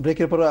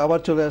 ব্রেকের পর আবার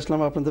চলে আসলাম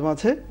আপনাদের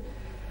মাঝে।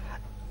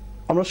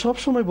 আমরা সব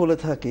সময় বলে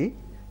থাকি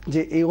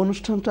যে এই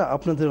অনুষ্ঠানটা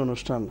আপনাদের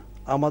অনুষ্ঠান,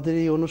 আমাদের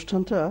এই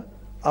অনুষ্ঠানটা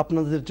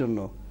আপনাদের জন্য।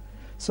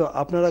 সো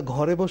আপনারা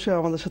ঘরে বসে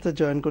আমাদের সাথে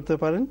জয়েন করতে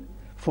পারেন,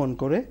 ফোন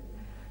করে,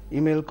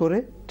 ইমেল করে,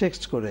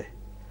 টেক্সট করে।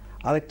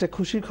 আরেকটা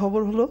খুশির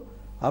খবর হলো,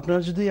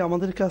 আপনারা যদি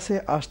আমাদের কাছে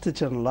আসতে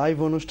চান, লাইভ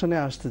অনুষ্ঠানে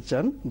আসতে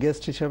চান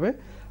গেস্ট হিসাবে,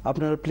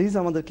 আপনারা প্লিজ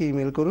আমাদেরকে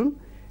ইমেল করুন।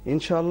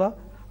 ইনশাআল্লাহ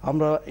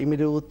আমরা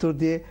ইমেলের উত্তর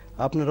দিয়ে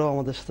আপনারাও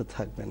আমাদের সাথে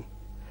থাকবেন,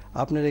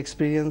 আপনার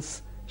এক্সপিরিয়েন্স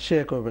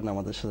শেয়ার করবেন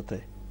আমাদের সাথে।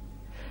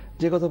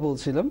 যে কথা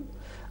বলছিলাম,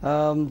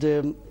 যে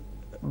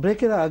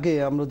ব্রেকের আগে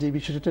আমরা যে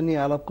বিষয়টা নিয়ে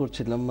আলাপ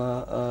করছিলাম,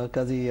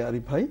 কাজী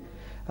আরিফ ভাই,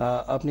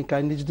 আপনি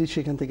কাইন্ডলি যদি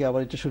সেখান থেকে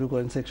আবার এটা শুরু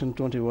করেন, section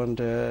 21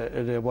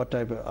 what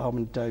type, how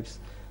many types,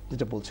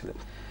 যেটা বলছিলেন।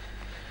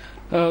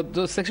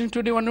 তো সেকশন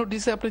 21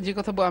 নোটিসে আপনি যে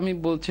কথা আমি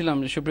বলছিলাম,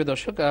 সুপ্রিয়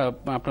দর্শক,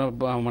 আপনার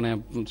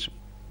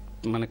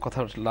মানে কথা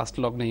লাস্ট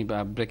লগ নেই বা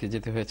ব্রেকে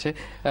যেতে হয়েছে।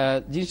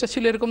 জিনিসটা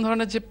ছিল এরকম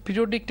ধরনের যে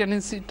পিরিয়ডিক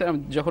টেন্ডেন্সি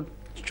যখন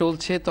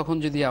চলছে, তখন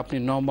যদি আপনি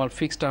নর্মাল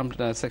ফিক্সড টার্ম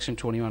সেকশন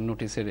 21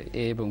 নোটিসের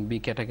এ এবং বি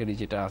ক্যাটাগরি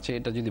যেটা আছে,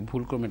 এটা যদি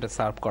ভুলক্রমে এটা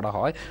সার্ভ করা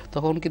হয়,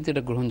 তখন কিন্তু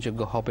এটা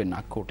গ্রহণযোগ্য হবে না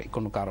কোর্টে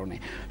কোনো কারণে।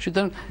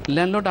 সুতরাং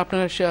ল্যান্ডলর্ড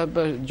আপনারা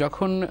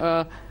যখন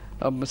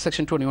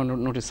সেকশন 21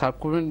 নোটিস সার্ভ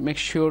করবেন, মেক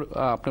শিওর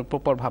আপনার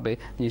প্রপারভাবে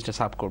জিনিসটা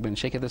সার্ভ করবেন।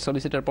 সেক্ষেত্রে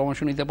সলিসিটার পরামর্শ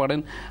নিতে পারেন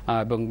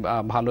এবং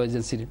ভালো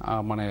এজেন্সির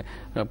মানে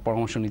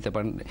পরামর্শ নিতে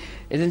পারেন।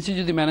 এজেন্সি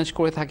যদি ম্যানেজ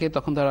করে থাকে,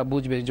 তখন তারা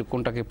বুঝবে যে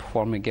কোনটাকে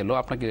ফর্মে গেল।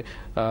 আপনাকে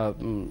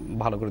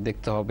ভালো করে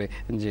দেখতে হবে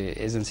যে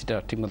এজেন্সিটা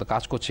ঠিকমতো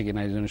কাজ করছে কিনা,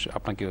 এই জন্য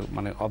আপনাকে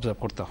মানে অবজার্ভ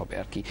করতে হবে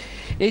আর কি।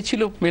 এই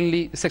ছিল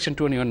মেনলি সেকশন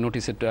 21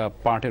 নোটিসের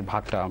পার্টের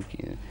ভাগটা।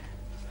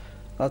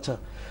 আচ্ছা,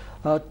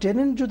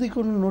 টেনেন্ট যদি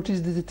কোনো নোটিশ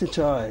দিতে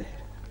চায়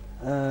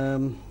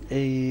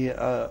এই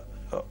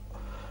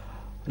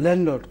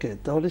ল্যান্ডলর্ডকে,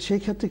 তাহলে সেই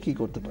ক্ষেত্রে কি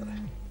করতে পারে?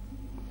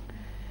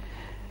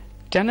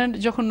 টেন্যান্ট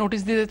যখন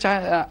নোটিশ দিতে চায়,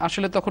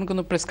 আসলে তখন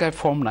কোনো প্রেসক্রাইব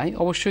ফর্ম নাই।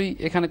 অবশ্যই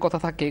এখানে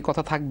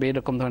কথা থাকবে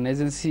এরকম ধরনের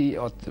এজেন্সি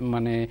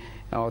মানে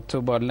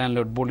অথবা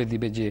ল্যান্ডলর্ড বলে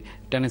দিবে যে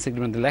টেনেন্সি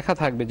এগ্রিমেন্টে লেখা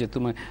থাকবে যে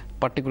তুমি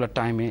পার্টিকুলার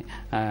টাইমে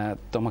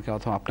তোমাকে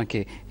অথবা আপনাকে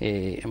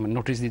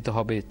নোটিশ দিতে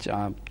হবে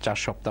 4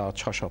 সপ্তাহ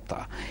 6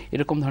 সপ্তাহ,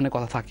 এরকম ধরনের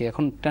কথা থাকে।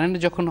 এখন টেনেন্ট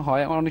যখন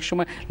হয়, অনেক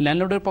সময়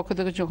ল্যান্ডলর্ডের পক্ষ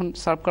থেকে যখন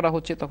সার্ভ করা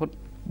হচ্ছে, তখন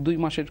 2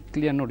 মাসের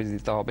ক্লিয়ার নোটিশ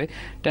দিতে হবে।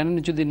 টেনেন্ট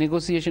যদি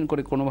নেগোসিয়েশন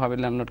করে কোনোভাবে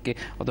ল্যান্ডলর্ডকে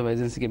অথবা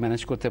এজেন্সিকে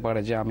ম্যানেজ করতে পারে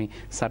যে আমি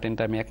সার্টেন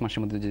টাইমে 1 মাসের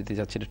মধ্যে যেতে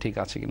যাচ্ছি, এটা ঠিক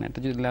আছে কিনা, এটা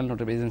যদি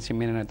ল্যান্ডলর্ডের এজেন্সি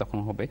মেনে নেয় তখন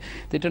হবে।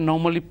 তো এটা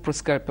নর্মালি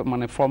প্রেসক্রাইব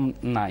মানে ফর্ম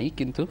নাই,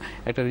 কিন্তু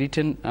একটা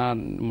রিটেন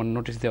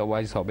নোটিশ দেওয়া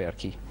ওয়াইজ হবে আর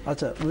কি।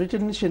 আচ্ছা,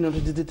 রিটেন সে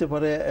নোটিশ দিতে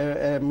পারে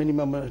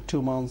মিনিমাম 2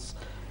 মান্থস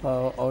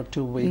অর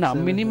 2 উইকস? না,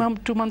 মিনিমাম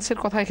 2 মান্থসের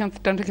কথা এখানে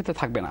টেন্ডারের ক্ষেত্রে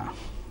থাকবে না।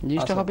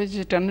 জিনিসটা হবে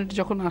যে টেন্ডার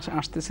যখন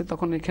আসতেছে,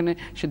 তখন এখানে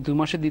সে 2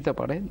 মাসে দিতে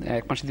পারে,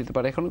 1 মাসে দিতে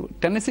পারে। এখন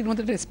টেন্ডারের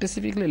মধ্যে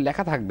স্পেসিফিকলি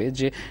লেখা থাকবে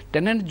যে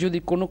টেন্ডার যদি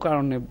কোনো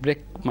কারণে ব্রেক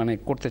মানে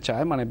করতে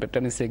চায়, মানে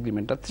টেন্ডারের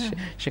এগ্রিমেন্টটা,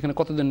 সেখানে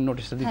কতদিন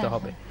নোটিশটা দিতে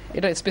হবে,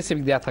 এটা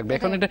স্পেসিফিক দেওয়া থাকবে।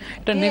 এখন এটা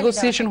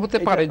নেগোসিয়েশন হতে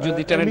পারে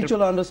যদি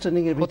মিউচুয়াল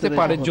আন্ডারস্ট্যান্ডিং এর ভিতরে হতে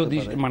পারে, যদি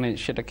মানে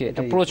সেটাকে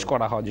অ্যাপ্রোচ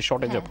করা হয় যে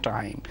শর্টেজ অফ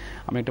টাইম,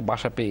 আমি একটা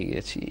বাসা পেয়ে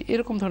গেছি,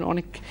 এরকম ধরনের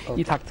অনেক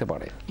থাকতে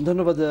পারে।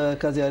 ধন্যবাদ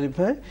কাজী আরিফ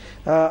ভাই।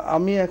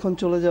 আমি এখন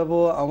চলে যাব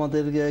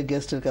আমাদের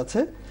গেস্টের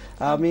কাছে।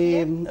 আমি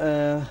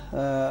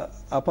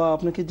আপা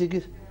আপনাকে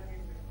জিজ্ঞেস,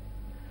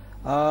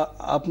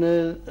 আপনার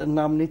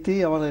নাম নিতেই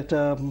আমার একটা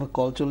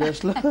কল চলে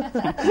আসলো।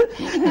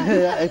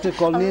 একটা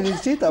কল নিয়ে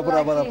নিচ্ছি, তারপর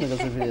আবার আপনার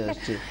কাছে ফিরে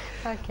আসছি।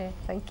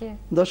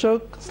 দর্শক,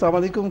 আসসালামু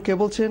আলাইকুম, কে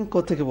বলছেন,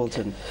 কোথা থেকে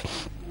বলছেন?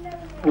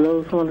 হ্যালো,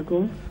 আসসালামু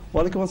আলাইকুম।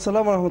 ওয়ালাইকুম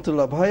আসসালাম ওয়া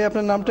রাহমাতুল্লাহ। ভাই,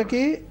 আপনার নামটা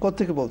কি, কোথা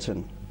থেকে বলছেন?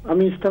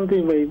 আমি ইসলাম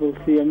থেকে ভাই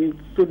বলছি, আমি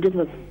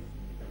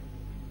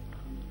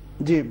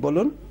জি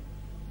বলুন,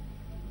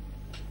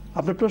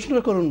 আপনার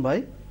প্রশ্নটা করুন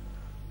ভাই।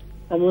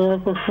 আমার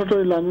প্রশ্নটা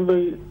হইল, আমি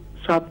ভাই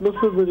 7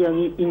 বছর ধরে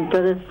আমি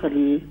ইন্টারেস্ট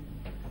খালি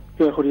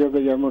পে করিয়া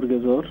যাই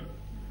মর্গেজর,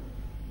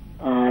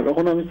 আর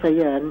এখন আমি চাই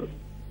আর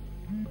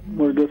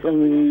মর্গেজ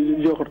আমি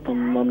করতাম,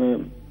 মানে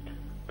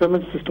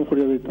পেমেন্ট সিস্টেম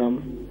করিয়া দিতাম,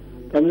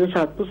 আমি যে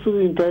 7 বছর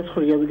ইন্টারেস্ট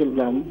করিয়া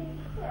গেলাম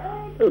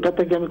ওটা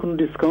থেকে আমি কোনো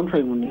ডিসকাউন্ট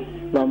পাইমনি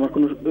বা আমার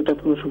কোনো এটা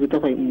কোনো সুবিধা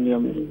পাইমনি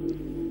আমি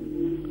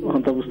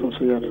ওখানটা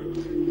বুঝতেছি আর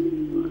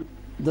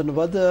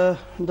ধন্যবাদ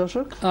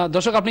দর্শক।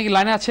 দর্শক আপনি কি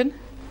লাইনে আছেন?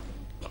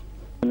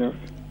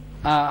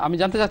 আমি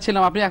জানতে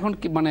চাচ্ছিলাম আপনি এখন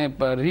কি মানে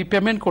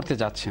রিপেমেন্ট করতে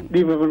যাচ্ছেন?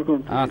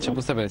 আচ্ছা,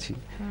 বুঝতে পেরেছি।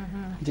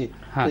 জি,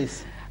 প্লিজ।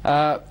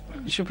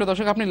 সুপ্রিয়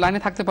দর্শক, আপনি লাইনে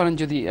থাকতে পারেন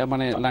যদি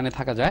মানে লাইনে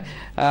থাকা যায়।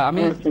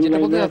 আমি যেটা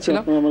বলতে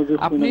যাচ্ছিলাম,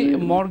 আপনি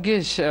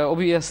মর্গেজ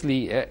অবভিয়াসলি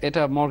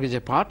এটা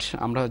মর্গেজের পার্ট।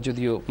 আমরা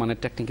যদিও মানে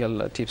টেকনিক্যাল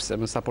টিপস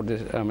এবং সাপোর্টের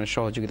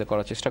সহযোগিতা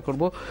করার চেষ্টা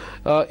করব।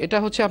 এটা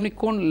হচ্ছে আপনি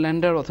কোন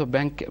ল্যান্ডার অথবা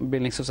ব্যাংক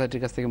বিল্ডিং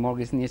সোসাইটির কাছ থেকে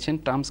মর্গেজ নিয়েছেন,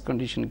 টার্মস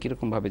কন্ডিশন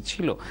কীরকম ভাবে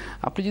ছিল।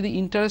 আপনি যদি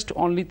ইন্টারেস্ট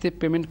অনলিতে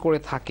পেমেন্ট করে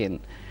থাকেন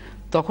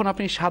তখন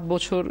আপনি 7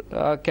 বছর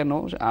কেন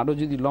আরও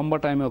যদি লম্বা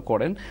টাইমেও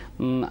করেন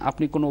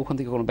আপনি কোনো ওখান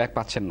থেকে কোনো ব্যাক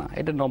পাচ্ছেন না,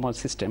 এটা নর্মাল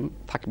সিস্টেম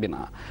থাকবে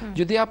না।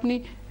 যদি আপনি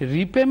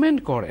রিপেমেন্ট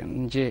করেন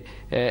যে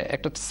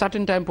একটা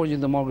সার্টেন টাইম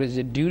পর্যন্ত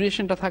মর্গেজের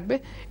ডিউরেশনটা থাকবে,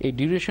 এই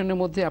ডিউরেশনের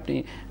মধ্যে আপনি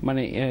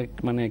মানে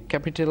মানে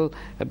ক্যাপিটাল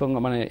এবং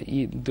মানে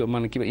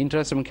মানে কি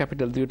ইন্টারেস্ট এবং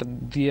ক্যাপিটাল দুইটা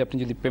দিয়ে আপনি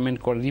যদি পেমেন্ট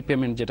করেন,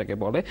 রিপেমেন্ট যেটাকে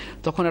বলে,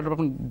 তখন এটা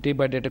আপনার ডে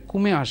বাই ডে এটা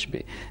কমে আসবে।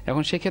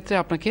 এখন সেক্ষেত্রে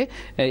আপনাকে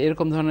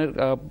এরকম ধরনের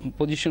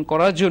পজিশন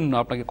করার জন্য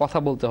আপনাকে কথা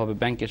বলতে হবে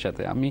ব্যাংকের সাথে।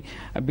 আমি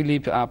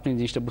বিলিভ আপনি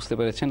জিনিসটা বুঝতে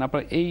পেরেছেন।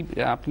 আপনার এই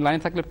আপনি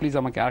লাইনে থাকলে প্লিজ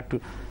আমাকে আরেকটু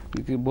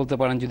বলতে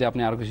পারেন যদি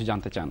আপনি আরো কিছু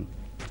জানতে চান।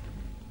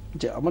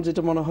 যে আমার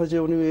যেটা মনে হয় যে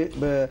উনি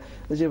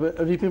যে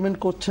রিপেমেন্ট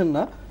করছেন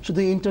না, শুধু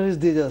ইন্টারেস্ট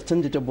দিয়ে যাচ্ছেন,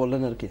 যেটা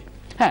বললেন আর কি।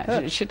 হ্যাঁ,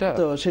 সেটা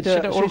তো সেটা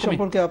সেই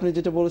সম্পর্কে আপনি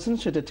যেটা বলেছেন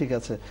সেটা ঠিক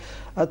আছে।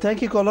 Thank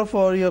you collar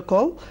for your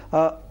call.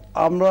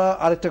 আমরা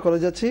আরেকটা কলে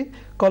যাচ্ছি।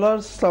 কলার,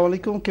 আসসালামু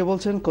আলাইকুম, কে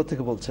বলছেন, কোথা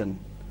থেকে বলছেন?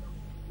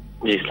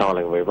 জি, আসসালামু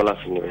আলাইকুম ভাই, ভালো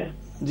আছেন ভাই?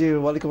 জি,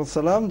 ওয়ালাইকুম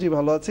আসসালাম। জি,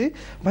 ভালো আছি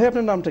ভাই।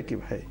 আপনার নামটা কি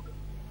ভাই?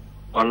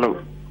 অর্ণব।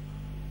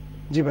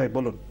 জি ভাই,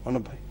 বলুন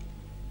অর্ণব ভাই।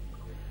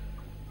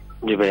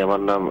 জি ভাই,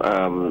 আমার নাম,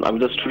 আমি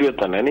তো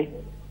স্টুডিওতে নেই।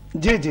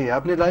 জি জি,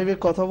 আপনি লাইভে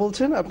কথা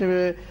বলছেন, আপনি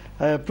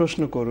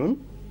প্রশ্ন করুন।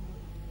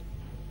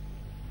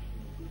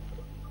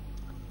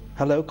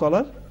 হ্যালো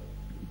কলার,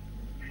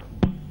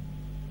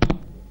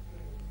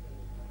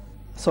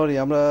 সরি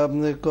আমরা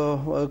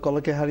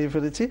কলারকে হারিয়ে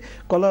ফেলেছি।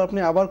 কলার, আপনি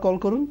আবার কল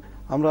করুন,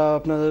 আমরা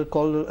আপনাদের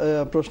কল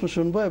প্রশ্ন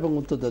শুনবো এবং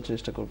উত্তর দেওয়ার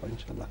চেষ্টা করবো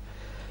ইনশাআল্লাহ।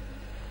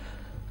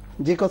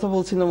 যে কথা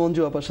বলছিলাম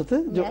অঞ্জু আপার সাথে,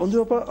 যে অঞ্জু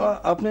আপা,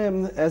 আপনি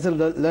অ্যাজ এ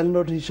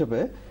ল্যান্ডলর্ড হিসেবে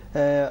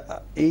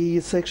এই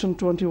সেকশন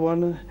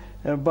 21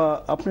 বা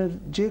আপনার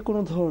যে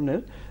কোনো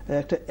ধরনের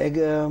একটা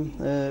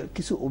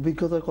কিছু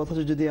অভিজ্ঞতার কথা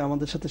যদি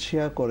আমাদের সাথে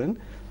শেয়ার করেন,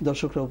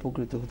 দর্শকরা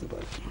উপকৃত হতে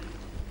পারে।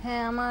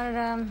 হ্যাঁ, আমার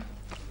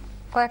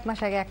কয়েক মাস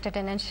আগে একটা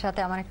টেনেন্টের সাথে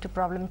আমার একটু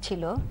প্রবলেম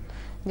ছিল,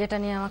 যেটা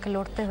নিয়ে আমাকে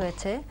লড়তে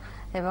হয়েছে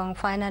এবং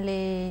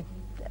ফাইনালি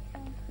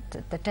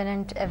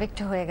টেনেন্ট এভিক্ট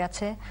হয়ে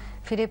গেছে,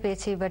 ফিরে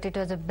পেয়েছি। But it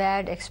was a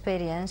bad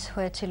experience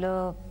হয়েছিল।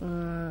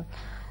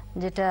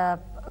 যেটা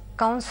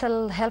কাউন্সিল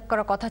হেল্প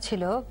করার কথা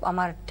ছিল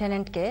আমার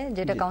টেনেন্টকে,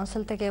 যেটা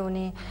কাউন্সিল থেকে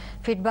উনি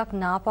ফিডব্যাক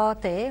না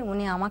পাওয়াতে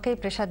উনি আমাকেই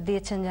প্রেসার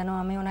দিয়েছেন যেন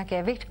আমি ওনাকে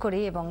এভিক্ট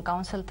করি এবং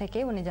কাউন্সিল থেকে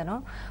উনি যেন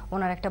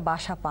ওনার একটা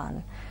বাসা পান,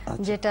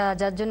 যেটা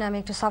যার জন্য আমি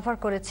একটু সাফার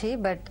করেছি।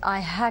 But I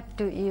had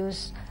to use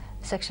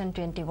section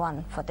 21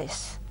 for this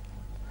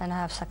and I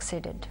have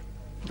succeeded.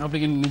 আপনি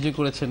কি নিজে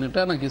করেছেন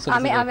এটা নাকি?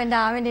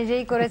 আমি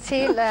নিজেই করেছি।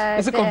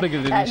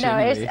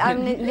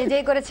 আমি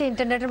নিজেই করেছি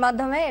ইন্টারনেটের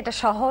মাধ্যমে। এটা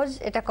সহজ,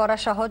 এটা করা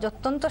সহজ,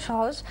 অত্যন্ত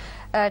সহজ।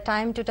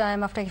 টাইম টু টাইম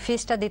আপনাকে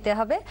ফিসটা দিতে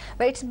হবে,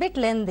 বাট ইটস বিট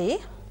লেন্দি।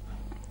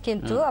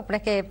 কিন্তু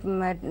আপনাকে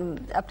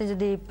আপনি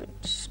যদি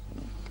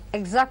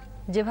এক্সাক্ট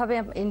যেভাবে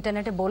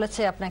ইন্টারনেটে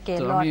বলেছে আপনাকে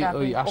লটা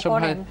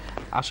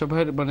আশা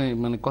ভাইয়ের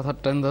মানে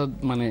কথাটা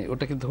মানে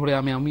ওটাকে ধরে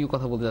আমিও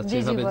কথা বলতে যাচ্ছি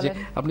এভাবে যে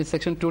আপনি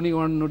সেকশন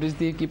 21 নোটিশ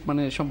দিয়ে কি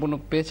মানে সম্পূর্ণ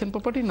পেয়েছেন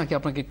প্রপার্টি, নাকি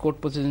আপনাকে কোর্ট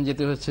পর্যন্ত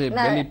যেতে হয়েছে?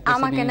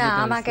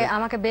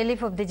 আমাকে বেলিফ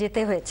অবধি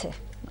যেতে হয়েছে।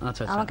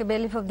 আচ্ছা, আমাকে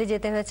বেলিফ অবধি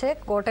যেতে হয়েছে।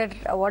 কোর্টের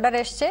অর্ডার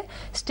এসছে,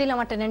 স্টিল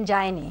আমার টেনেন্ট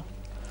যায়নি।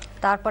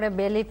 তারপরে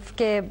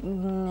বেলিফকে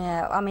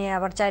আমি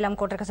আবার চাইলাম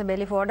কোর্টের কাছে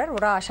বেলিফ অর্ডার,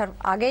 ওরা আসার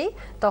আগেই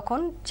তখন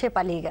সে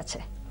পালিয়ে গেছে,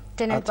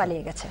 টেনেন্ট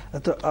পালিয়ে গেছে।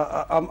 তো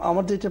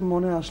আমার যেটা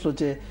মনে আসলো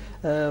যে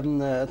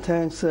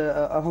থ্যাঙ্কস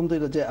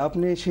আলহামদুলিল্লাহ যে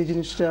আপনি সেই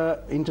জিনিসটা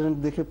ইন্টারনেট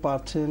দেখে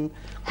পারছেন,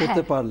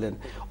 করতে পারলেন।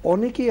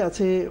 অনেকেই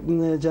আছে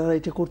যারা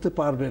এটা করতে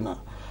পারবে না,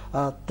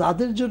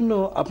 তাদের জন্য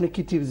আপনি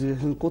কি টিপস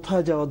দিয়েছেন?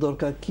 কোথায় যাওয়া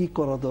দরকার, কি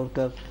করা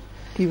দরকার,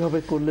 কিভাবে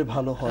করলে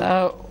ভালো হয়?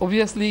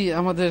 অবভিয়াসলি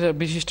আমাদের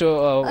বিশিষ্ট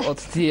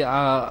অতিথি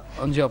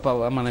অঞ্জু আপা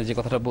মানে যে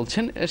কথাটা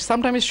বলছেন,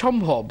 সামটাইমস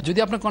সম্ভব যদি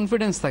আপনার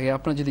কনফিডেন্স থাকে,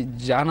 আপনার যদি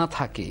জানা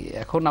থাকে।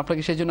 এখন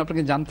আপনাকে সেই জন্য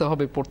আপনাকে জানতে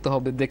হবে, পড়তে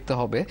হবে, দেখতে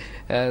হবে।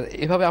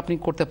 এভাবে আপনি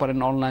করতে পারেন,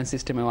 অনলাইন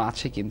সিস্টেমেও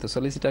আছে, কিন্তু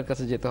সলিসিটার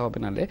কাছে যেতে হবে।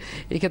 নাহলে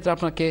এই ক্ষেত্রে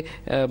আপনাকে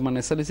মানে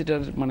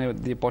সলিসিটার মানে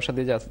দিয়ে পয়সা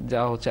দিয়ে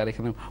যাওয়া হচ্ছে, আর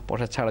এখানে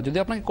পয়সা ছাড়া যদি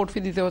আপনাকে কোর্ট ফি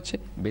দিতে হচ্ছে,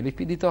 বেলিফ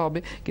ফি দিতে হবে,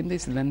 কিন্তু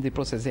ইটস লেন্দি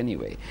প্রসেস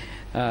এনিওয়ে।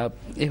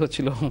 এই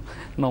হচ্ছিল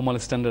নর্মাল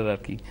স্ট্যান্ডার্ড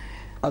আর কি।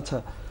 আচ্ছা,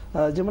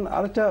 যেমন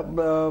আরেকটা,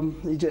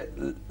 এই যে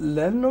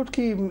ল্যান্ডলর্ড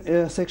কি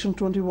সেকশন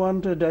 21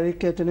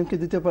 ডাইরেক্ট টেনেন্টকে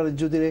দিতে পারে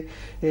যদি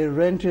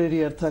রেন্ট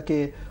এরিয়ার থাকে,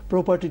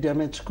 প্রপার্টি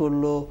ড্যামেজ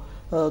করলো,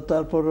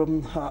 তারপর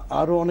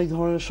আরো অনেক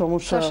ধরনের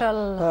সমস্যা,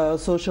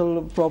 সোশ্যাল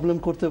প্রবলেম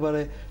করতে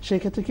পারে, সেই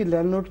ক্ষেত্রে কি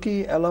ল্যান্ডলর্ড কি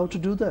অ্যালাউ টু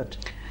ডু দ্যাট?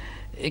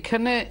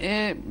 এখানে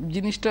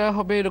জিনিসটা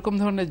হবে এরকম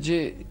ধরনের যে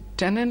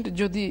টেনেন্ট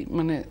যদি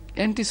মানে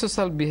অ্যান্টি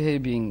সোশ্যাল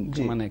বিহেভিং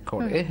মানে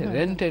করে,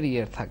 রেন্ট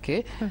এরিয়ার থাকে,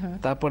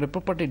 তারপরে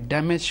প্রপার্টি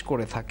ড্যামেজ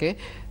করে থাকে,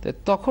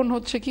 তখন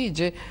হচ্ছে কি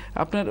যে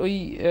আপনার ওই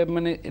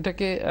মানে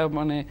এটাকে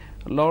মানে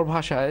লর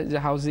ভাষায় যে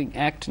হাউজিং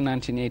অ্যাক্ট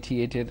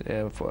 1988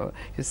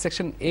 এর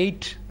সেকশন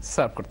 8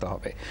 সার্ভ করতে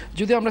হবে।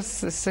 যদি আমরা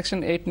সেকশন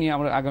 8 নিয়ে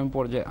আমরা আগামী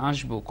পর্যায়ে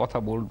আসবো, কথা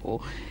বলবো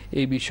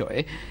এই বিষয়ে,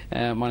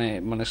 মানে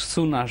মানে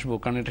সুন আসবো,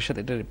 কারণ এটার সাথে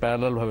এটা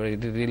প্যারালাল ভাবে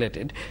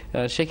রিলেটেড,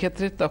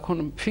 সেক্ষেত্রে তখন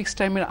ফিক্সড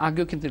টাইমের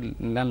আগেও কিন্তু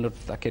ল্যান্ডলর্ড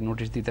তাকে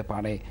নোটিশ দিতে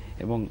পারে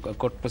এবং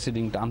কোর্ট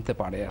প্রসিডিংটা আনতে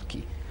পারে আর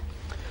কি।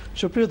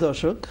 সুপ্রিয়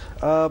দর্শক,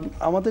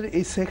 আমাদের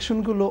এই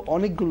সেকশনগুলো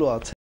অনেকগুলো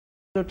আছে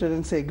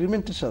টেনেন্সি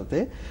এগ্রিমেন্টের সাথে,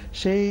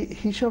 সেই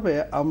হিসাবে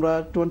আমরা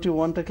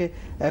 21টাকে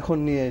এখন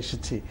নিয়ে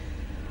এসেছি।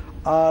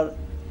 আর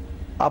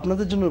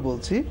আপনাদের জন্য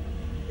বলছি,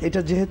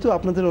 এটা যেহেতু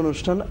আপনাদের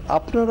অনুষ্ঠান,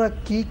 আপনারা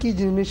কি কি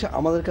জিনিস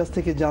আমাদের কাছ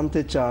থেকে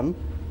জানতে চান,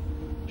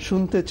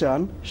 শুনতে চান,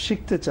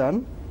 শিখতে চান,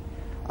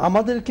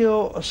 আমাদেরকেও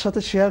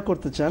সাথে শেয়ার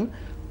করতে চান,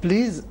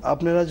 প্লিজ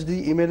আপনারা যদি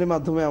ইমেলের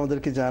মাধ্যমে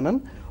আমাদেরকে জানান,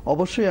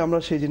 অবশ্যই আমরা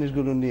সেই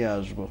জিনিসগুলো নিয়ে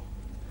আসব।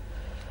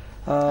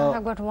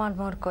 I've got one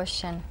more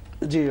question.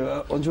 G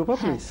Anju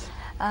please.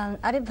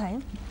 Arif ভাই,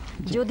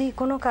 যদি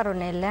কোনো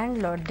কারণে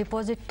ল্যান্ডলর্ড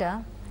ডিপোজিটটা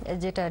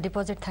যেটা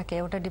ডিপোজিট থাকে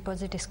ওটা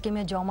ডিপোজিট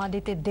স্কিমে জমা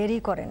দিতে দেরি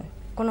করেন,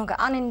 কোনো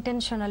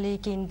আনইনটেনশনালি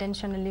কি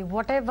intentionally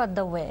what ever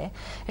the way,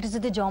 এটা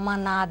যদি জমা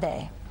না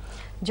দেয়,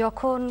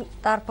 যখন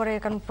তারপরে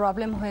কারণ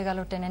প্রবলেম হয়ে গেল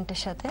টেনেন্টের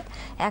সাথে,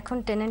 এখন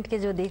টেনেন্টকে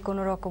যদি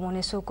কোনো রকম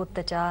উনি সু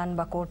করতে চান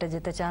বা কোর্টে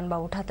যেতে চান বা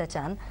উঠাতে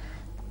চান,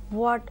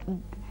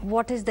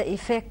 what is the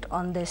effect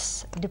on this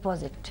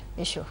deposit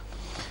issue?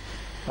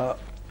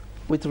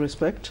 With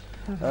respect,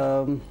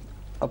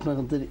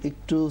 আপনাদের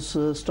একটু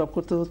স্টপ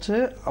করতে হচ্ছে,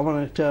 আমার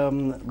একটা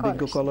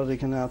বিজ্ঞ কলার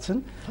এখানে আছেন,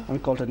 আমি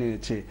কলটা নিয়ে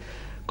নিচ্ছি।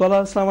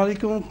 কলার, আসসালামু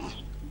আলাইকুম,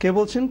 কে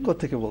বলছেন, কোথা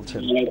থেকে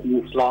বলছেন? ওয়ালাইকুম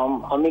আসসালাম,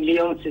 আমি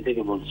লিওনসি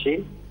থেকে বলছি।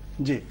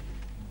 জি,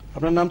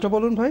 আপনার নামটা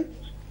বলুন ভাই।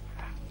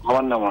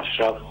 আমার নাম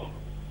Ashraf.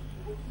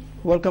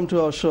 Welcome to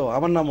our show.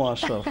 আমার নামও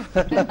আশরাফ।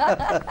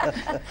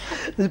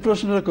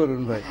 প্রশ্নটা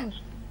করুন ভাই।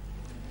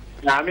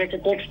 আমি একটা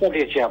টেক্সট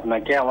পাঠিয়েছি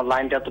আপনাকে, আমার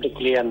লাইনটা এতটা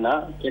ক্লিয়ার না,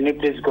 can you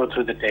please go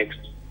through the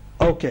text?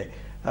 ওকে,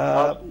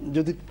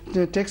 যদি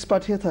টেক্সট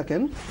পাঠিয়ে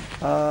থাকেন,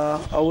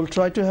 I will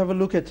try to have a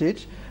look at it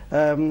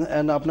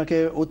and আপনাকে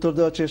উত্তর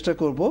দেওয়ার চেষ্টা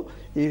করব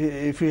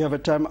if you have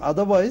a time.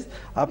 Otherwise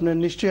আপনার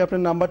নিশ্চয়ই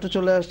আপনার নাম্বারটা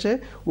চলে আসছে,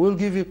 will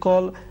give you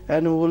call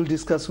and will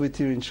discuss with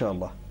you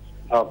ইনশাআল্লাহ।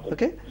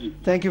 ওকে,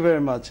 thank you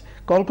very much.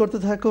 Call করতে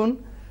থাকুন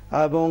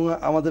এবং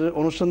আমাদের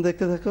অনুষ্ঠান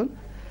দেখতে থাকুন।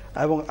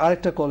 এবং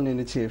আরেকটা কল নিয়ে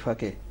নিচ্ছি এই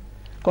ফাঁকে।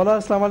 কলার,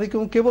 আসসালামু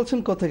আলাইকুম, কে বলছেন,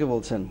 কোথা থেকে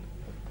বলছেন?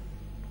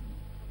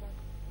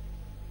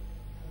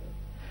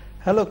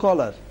 হ্যালো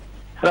কলার।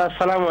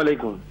 আসসালামু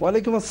আলাইকুম।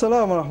 ওয়ালাইকুম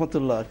আসসালাম ওয়া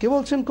রাহমাতুল্লাহ। কে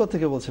বলছেন, কোথা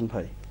থেকে বলছেন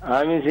ভাই?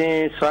 আমি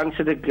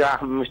সোয়াংশী থেকে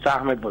মিস্টার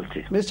আহমেদ বলছি।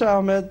 মিস্টার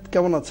আহমেদ,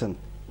 কেমন আছেন?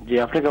 জি,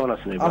 আপনি কেমন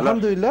আছেন?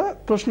 আলহামদুলিল্লাহ।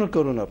 প্রশ্ন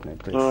করুন আপনি।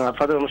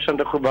 আপনাদের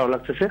অনুষ্ঠানটা খুব ভালো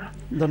লাগতেছে,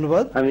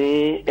 ধন্যবাদ। আমি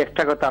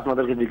একটা কথা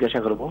আপনাদেরকে জিজ্ঞাসা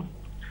করব।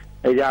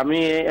 এই যে আমি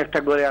একটা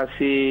ঘরে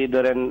আছি,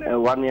 ধরেন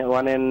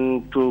 1 and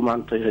 2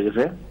 মান্থ হয়ে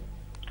গেছে,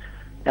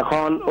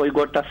 এখন ওই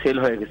ঘরটা সেল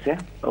হয়ে গেছে,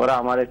 ওরা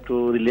আমার একটু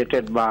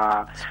রিলেটেড বা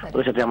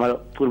ওর সাথে আমার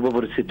পূর্ব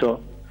পরিচিত,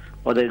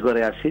 ওদের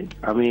ঘরে আছি,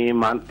 আমি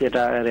মান্থ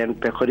এটা রেন্ট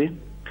পে করি।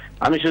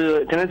 আমি শুধু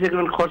টেনেন্সি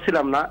এগ্রিমেন্ট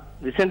করছিলাম না,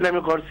 রিসেন্টলি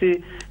আমি করছি,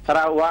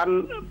 তারা 1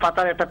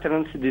 পাতার একটা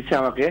টেনেন্সি দিচ্ছে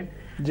আমাকে,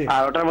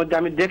 আর ওটার মধ্যে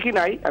আমি দেখি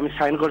নাই, আমি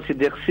সাইন করছি,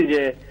 দেখছি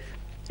যে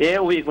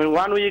মানে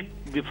 1 উইক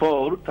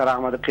বিফোর তারা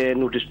আমাদেরকে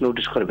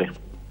নোটিশ করবে।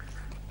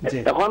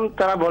 এখন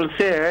তারা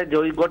বলছে যে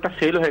ওই ঘরটা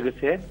সেল হয়ে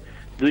গেছে,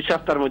 2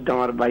 সপ্তাহের মধ্যে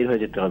আমার বাইরে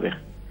হয়ে যেতে হবে।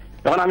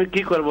 এখন আমি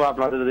কি করব,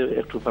 আপনাদের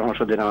একটু পরামর্শ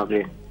দেন আমাকে।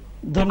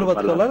 ধন্যবাদ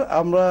কলার,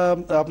 আমরা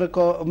আপনার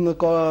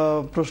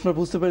প্রশ্ন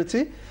বুঝতে পেরেছি।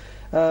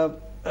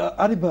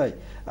 আরিফ ভাই,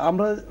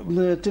 আমরা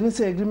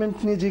টেনেন্সি এগ্রিমেন্ট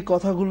নিয়ে যে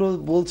কথাগুলো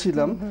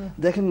বলছিলাম,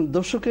 দেখেন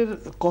দর্শকের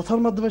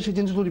কথার মাধ্যমে সেই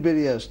জিনিসগুলি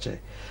বেরিয়ে আসছে,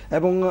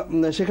 এবং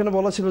সেখানে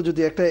বলা ছিল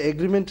যদি একটা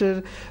এগ্রিমেন্টের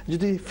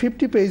যদি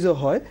 50 পেজও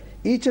হয়,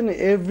 each and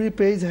every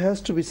page has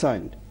to B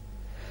signed.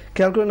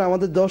 খেয়াল করেন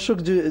আমাদের দর্শক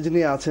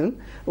যিনি আছেন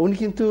উনি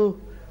কিন্তু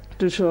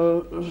একটু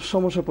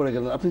সমস্যা পড়ে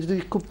গেলেন, আপনি যদি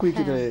খুব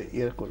কুইকলি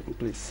ইয়ে করুন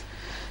প্লিজ।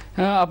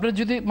 আপনার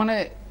যদি মানে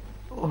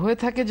হয়ে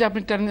থাকে যে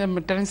আপনি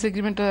টেনেন্সি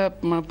এগ্রিমেন্টটা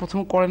প্রথম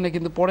করেন না,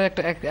 কিন্তু পরে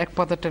একটা এক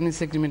পাতার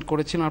টেনেন্সি এগ্রিমেন্ট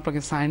করেছিলেন,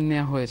 আপনাকে সাইন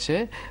নেওয়া হয়েছে,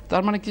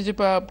 তার মানে কি যে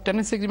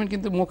টেনেন্সি এগ্রিমেন্ট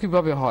কিন্তু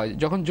মৌখিকভাবে হয়,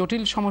 যখন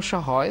জটিল সমস্যা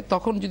হয়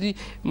তখন যদি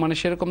মানে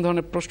সেরকম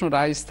ধরনের প্রশ্ন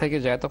রাইজ থেকে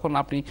যায়, তখন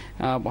আপনি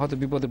হয়তো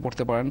বিপদে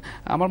পড়তে পারেন।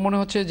 আমার মনে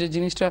হচ্ছে যে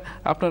জিনিসটা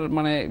আপনার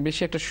মানে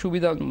বেশি একটা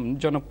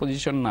সুবিধাজনক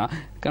পজিশন না,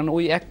 কারণ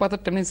ওই এক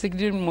পাতার টেনেন্সি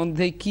এগ্রিমেন্টের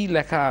মধ্যেই কি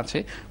লেখা আছে,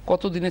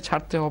 কত দিনে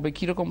ছাড়তে হবে,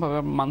 কীরকমভাবে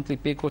মান্থলি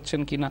পে করছেন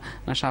কিনা,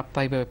 না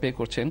সাপ্তাহিকভাবে পে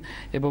করছেন,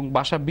 এবং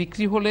বাসা বিক্রি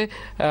হলে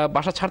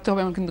বাসা ছাড়তে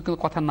হবে এমন কিন্তু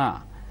কথা না,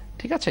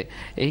 ঠিক আছে?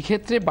 এই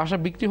ক্ষেত্রে বাসা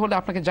বিক্রি হলে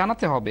আপনাকে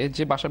জানাতে হবে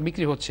যে বাসা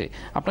বিক্রি হচ্ছে,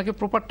 আপনাকে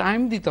প্রপার টাইম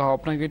দিতে হবে,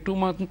 আপনাকে 2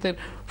 মান্থের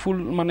ফুল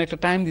মানে একটা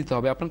টাইম দিতে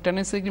হবে। আপনার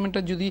টেনেন্সি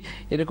এগ্রিমেন্টটা যদি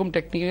এরকম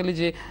টেকনিক্যালি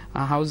যে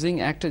হাউজিং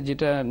অ্যাক্ট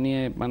যেটা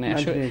নিয়ে মানে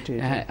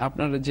হ্যাঁ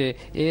আপনার যে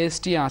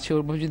এএসটি আছে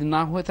ওরভাবে যদি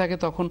না হয়ে থাকে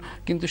তখন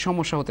কিন্তু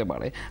সমস্যা হতে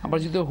পারে। আবার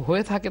যদি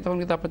হয়ে থাকে তখন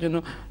কিন্তু আপনার জন্য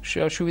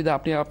সুবিধা।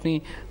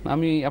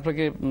 আমি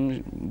আপনাকে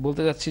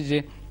বলতে যাচ্ছি যে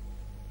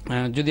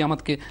যদি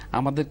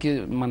আমাদেরকে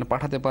মানে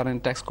পাঠাতে পারেন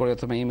ট্যাক্স করে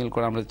অথবা ইমেল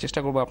করে, আমরা চেষ্টা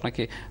করবো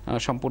আপনাকে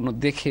সম্পূর্ণ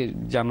দেখে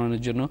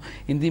জানানোর জন্য।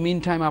 ইন দি মিন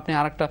টাইম আপনি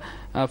আরেকটা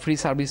ফ্রি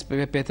সার্ভিস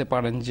পেতে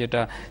পারেন,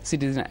 যেটা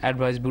সিটিজেন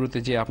অ্যাডভাইস ব্যুরোতে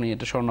যে আপনি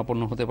এটা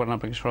শরণাপন্ন হতে পারেন,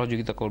 আপনাকে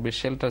সহযোগিতা করবে।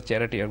 শেল্টার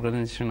চ্যারিটি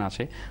অর্গানাইজেশন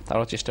আছে,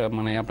 তারাও চেষ্টা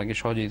মানে আপনাকে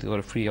সহযোগিতা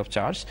করে ফ্রি অফ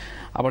চার্জ।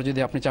 আবার যদি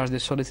আপনি চার্জ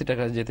দিয়ে সলিসিটার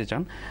কাছে যেতে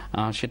চান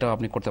সেটাও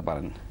আপনি করতে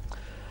পারেন।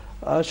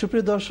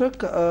 সুপ্রিয় দর্শক,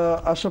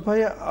 আশরাফ ভাই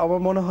আমার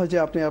মনে হয় যে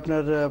আপনি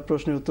আপনার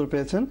প্রশ্নের উত্তর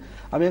পেয়েছেন।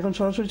 আমি এখন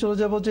সরাসরি চলে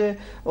যাব যে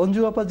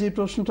অঞ্জু আপা যে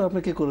প্রশ্নটা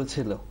আপনাকে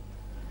করেছিল,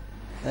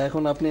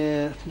 এখন আপনি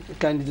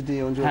কাইন্ডলি যদি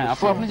অঞ্জু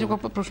আপনি যে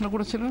প্রশ্ন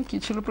করেছিলেন কি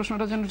ছিল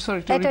প্রশ্নটা? জানেন সরি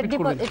একটু রিপিট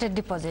করবেন। এটা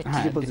ডিপোজিট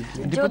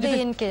যদি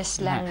ইন কেস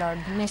ল্যান্ডলর্ড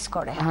মিস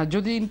করে। হ্যাঁ,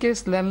 যদি ইন কেস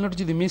ল্যান্ডলর্ড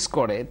যদি মিস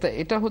করে, তা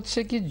এটা হচ্ছে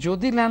কি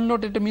যদি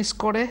ল্যান্ডলর্ড এটা মিস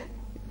করে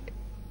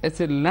ইটস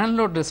এ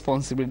ল্যান্ডলর্ড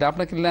রেসপন্সিবিলিটি।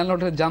 আপনাকে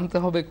ল্যান্ডলর্ডের জানতে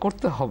হবে,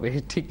 করতে হবে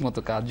ঠিক মতো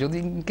কাজ। যদি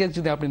ইনকেস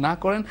যদি আপনি না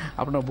করেন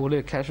আপনার ভুলে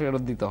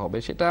খেসারত দিতে হবে।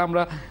 সেটা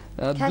আমরা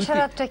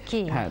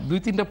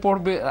 2-3টা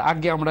পর্বে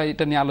আগে আমরা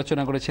এটা নিয়ে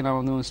আলোচনা করেছিলাম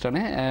আমাদের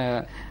অনুষ্ঠানে।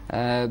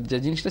 যে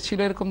জিনিসটা ছিল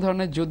এরকম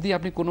ধরনের, যদি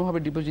আপনি কোনোভাবে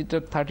ডিপোজিটটা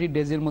 30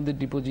 ডেজের মধ্যে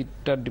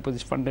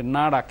ডিপোজিট ফান্ডে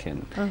না রাখেন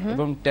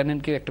এবং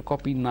টেনেন্টকে একটা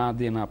কপি না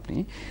দেন আপনি,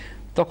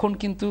 তখন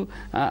কিন্তু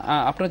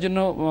আপনার জন্য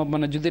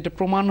মানে যদি এটা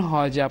প্রমাণ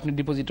হয় যে আপনি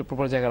ডিপোজিটটা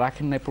প্রপার জায়গায়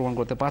রাখেন নাই, প্রমাণ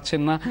করতে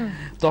পারছেন না,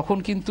 তখন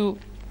কিন্তু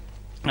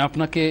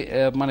আপনাকে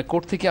মানে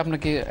কোর্ট থেকে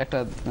আপনাকে একটা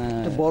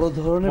বড়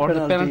ধরনের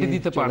পেনাল্টি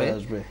দিতে পারে।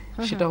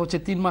 সেটা হচ্ছে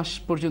 3 মাস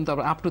পর্যন্ত,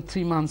 আপ টু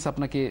 3 মান্থস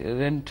আপনাকে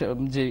রেন্ট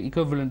যে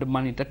ইকুইভ্যালেন্ট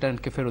মানিটা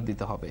টেনেন্টকে ফেরত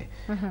দিতে হবে।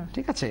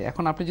 ঠিক আছে?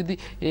 এখন আপনি যদি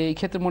এই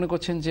ক্ষেত্রে মনে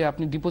করছেন যে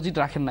আপনি ডিপোজিট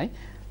রাখেন নাই,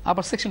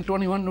 আবার সেকশন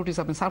 21 নোটিস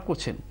আপনি সার্ভ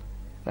করছেন,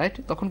 রাইট?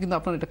 তখন কিন্তু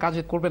আপনার এটা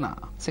কাজে করবে না।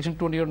 সেকশন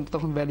 21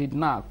 তখন ভ্যালিড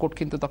না, কোর্ট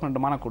কিন্তু তখন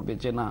এটা মানা করবে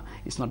যে না,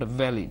 ইটস নট এ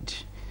ভ্যালিড।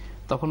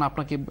 তখন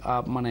আপনাকে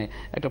মানে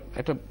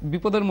একটা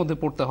বিপদের মধ্যে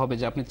পড়তে হবে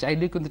যে আপনি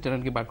চাইলেই কিন্তু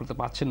টেনেন্টকে বার করতে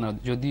পারছেন না,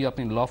 যদি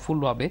আপনি লফুল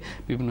ভাবে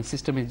বিভিন্ন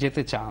সিস্টেমে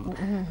যেতে চান।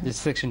 যে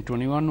সেকশন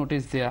 21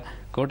 নোটিস দেয়া,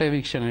 কোর্ট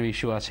এভিকশনের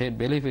ইস্যু আছে,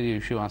 বেলিফের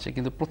ইস্যু আছে,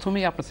 কিন্তু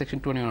প্রথমেই আপনার সেকশন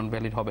 21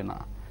 ভ্যালিড হবে না,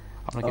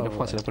 আপনাকে এটা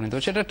ফয়সালা করে নিতে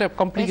হবে। সেটা একটা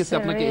কমপ্লিকেশন।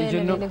 আপনাকে এই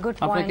জন্য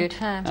আপনাকে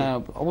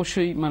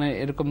অবশ্যই মানে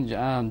এরকম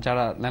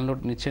যারা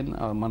ল্যান্ডলর্ড নিচ্ছেন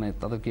মানে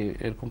তাদেরকে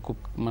এরকম খুব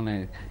মানে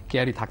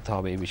কেয়ারি থাকতে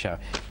হবে এই বিষয়ে,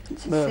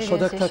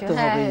 সজাগ থাকতে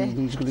হবে এই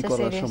জিনিসগুলি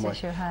করার সময়।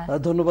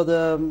 ধন্যবাদ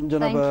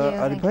জনাব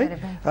আরিফ ভাই।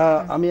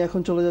 আমি এখন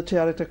চলে যাচ্ছি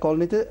আরেকটা কল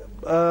নিতে।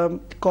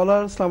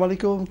 কলার, আসসালামু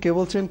আলাইকুম, কে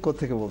বলছেন, কোথা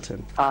থেকে বলছেন?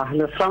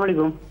 হ্যালো, আসসালামু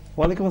আলাইকুম।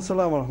 ওয়ালাইকুম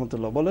আসসালাম ওয়া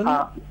রাহমাতুল্লাহ। বলেন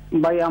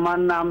ভাই, আমার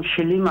নাম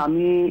সেলিম।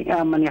 আমি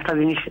মানে একটা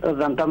জিনিস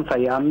জানতাম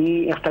চাই, আমি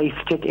একটা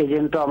স্টেট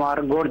এজেন্ট আমার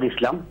গড়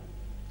দিছিলাম।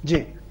 জি।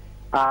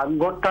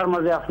 গড়টার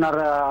মধ্যে আপনার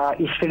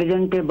স্টেট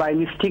এজেন্টে বাই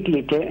মিস্টেক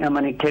লিখে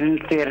মানে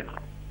টেনেন্টের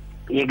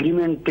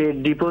এগ্রিমেন্টে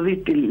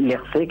ডিপোজিট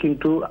লেখছে,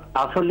 কিন্তু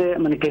আসলে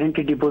মানে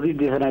টেনেন্টে ডিপোজিট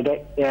দিয়েছে না, এটা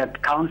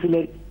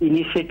কাউন্সিলের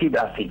ইনিশিয়েটিভ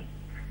আছে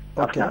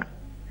আপনার।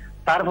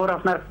 তারপর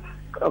আপনার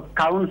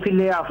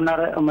কাউন্সিলে আপনার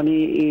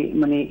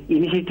মানে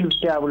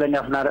ইনিশিয়েটিভটা বলেন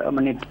আপনার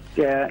মানে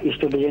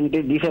স্টেট এজেন্টে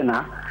দিছে না।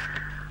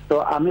 তো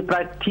আমি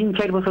প্রায়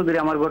 3-4 বছর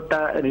ধরে আমার ঘরটা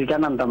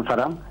রিটার্ন আনতাম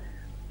সারাম।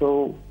 তো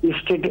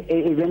স্টেট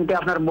এজেন্টে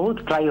আপনার বহুত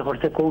ট্রাই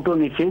করছে, কোর্টও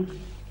নিচ্ছে,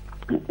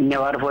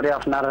 নেওয়ার পরে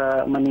আপনার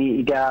মানে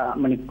এটা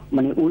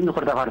মানে উইন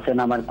করতে পারছে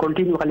না। আমার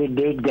কন্টিনিউ খালি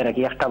ডেট দিয়ে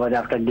রাখি, একটা বাজে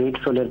একটা ডেট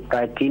চলে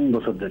প্রায় 3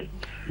 বছর ধরে।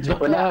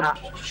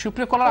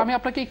 সুপ্রিয় কলার, আমি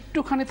আপনাকে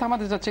একটুখানি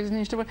থামাতে চাচ্ছি।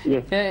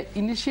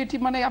 ইনিশিয়েটিভ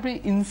মানে আপনি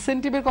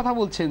ইনসেনটিভের কথা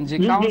বলছেন, যে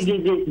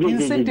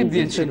ইনসেন্টিভ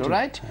দিয়েছিল,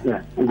 রাইট?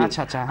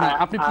 আচ্ছা আচ্ছা, হ্যাঁ,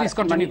 আপনি প্লিজ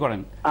কন্টিনিউ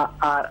করেন।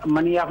 আর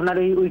মানে আপনার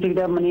এই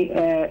ওইটা মানে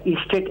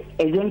স্টেট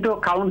এজেন্টও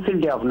কাউন্সিল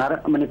দিয়ে আপনার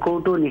মানে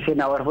কোর্টও নিচে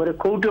নেওয়ার পরে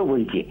কোর্টও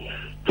বলছে,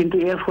 কিন্তু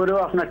এরপরেও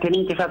আপনার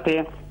ট্রেনিংয়ের সাথে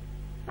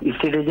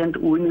স্টেট এজেন্ট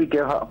উইন উইতে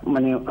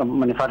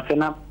মানে পারছে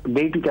না,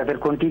 ডেট উইতে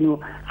কন্টিনিউ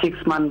 6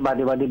 মান্থ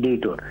বাদে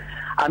ডেট ওর।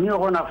 আমি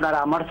এখন আপনার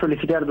আমার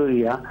সলিসিটার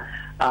দরিয়া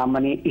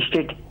মানে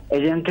স্টেট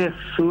এজেন্টের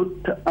সুট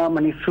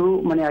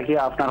মানে আর কি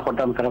আপনার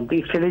করতাম সারাম। তো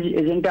স্টেট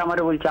এজেন্টে আমার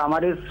বলছে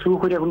আমার সু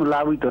করে কোনো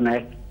লাভ হইতো না,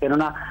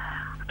 কেননা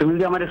তুমি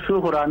যদি আমার সু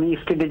করো আমি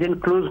স্টেট এজেন্ট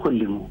ক্লোজ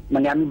করলিম,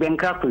 মানে আমি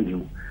ব্যাংক্রাফট হয়ে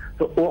যাব।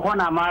 তো ওখান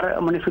আমার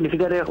মানে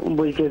সলিসিটারে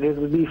বলছে যে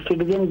যদি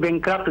স্টেট এজেন্ট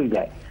ব্যাংক্রাফট হয়ে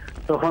যায়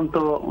তখন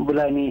তো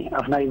বলে আমি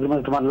আপনার এগুলো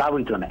তোমার লাভ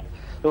হইতো না।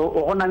 তো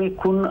ওখানে আমি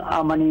কোন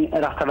মানে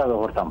রাস্তাটা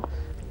করতাম?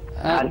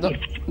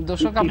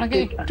 দর্শক, আপনাকে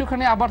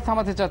একটুখানি আবার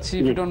থামাতে চাচ্ছি,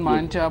 ইফ ইউ ডোন্ট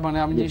মাইন্ড। মানে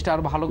আমি জিনিসটা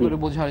আরো ভালো করে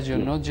বোঝার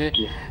জন্য, যে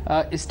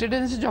স্টেট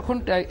এজেন্সি যখন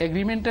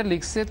এগ্রিমেন্টটা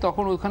লিখছে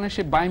তখন ওখানে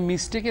সে বাই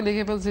মিস্টেকে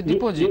লিখে ফেলছে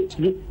ডিপোজিট।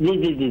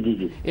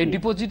 এই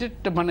ডিপোজিটের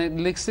মানে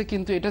লিখছে,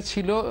 কিন্তু এটা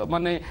ছিল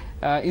মানে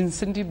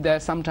ইনসেন্টিভ দেয়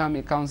সামটাইম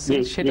কাউন্সিল,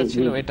 সেটা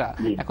ছিল এটা।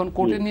 এখন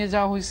কোর্টে নিয়ে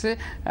যাওয়া হয়েছে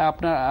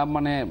আপনার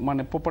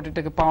মানে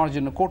প্রপার্টিটাকে পাওয়ার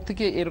জন্য, কোর্ট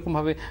থেকে এরকম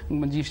ভাবে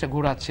জিনিসটা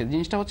ঘোরাচ্ছে।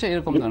 জিনিসটা হচ্ছে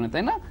এরকম ধরনের,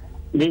 তাই না?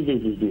 জি জি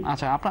জি জি।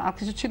 আচ্ছা, আপনার আর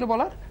কিছু ছিল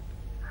বলার?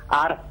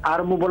 আর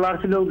বলার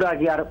ছিল ওটা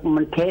কি, আর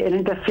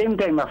এটা সেম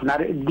টাইম আপনার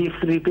ডিস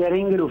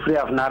রিপেয়ারিং এর উপরে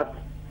আপনার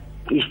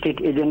স্টেট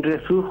এজেন্টের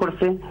সু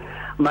করছে,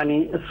 মানে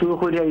সু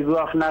করে এগুলো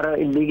আপনার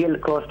লিগেল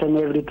কস্ট এন্ড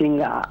এভরিথিং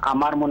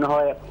আমার মনে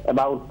হয়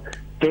অ্যাবাউট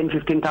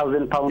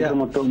 10-15,000 পাউন্ডের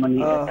মতো মানে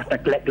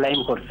একটা ক্লেম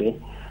করছে।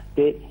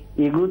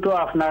 এগুলো তো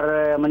আপনার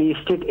মানে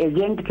স্টেট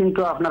এজেন্ট, কিন্তু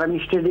আপনার আমি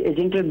স্টেট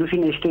এজেন্টের দোষী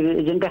না, স্টেট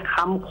এজেন্টে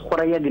খাম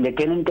করাইয়া দিলে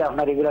টেনেন্টে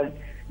আপনার এগুলা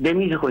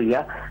ড্যামেজ হইয়া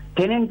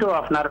টেনেন্টও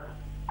আপনার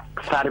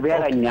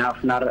সার্ভেয়ার আইনা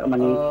আপনার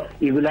মানে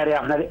এগুলারে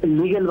আপনার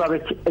লিগ্যাল ভাবে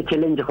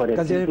চ্যালেঞ্জ করে।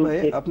 কাজী আরিফ ভাই,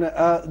 আপনি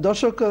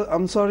দর্শক আই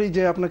এম সরি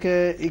যে আপনাকে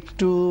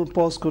একটু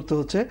পজ করতে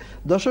হচ্ছে।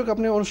 দর্শক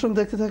আপনি অনুষ্ঠান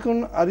দেখতে থাকুন,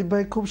 আরিফ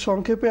ভাই খুব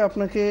সংক্ষেপে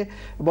আপনাকে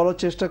বলার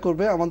চেষ্টা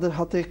করবে। আমাদের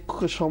হাতে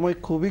সময়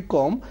খুবই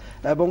কম,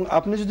 এবং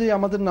আপনি যদি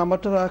আমাদের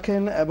নাম্বারটা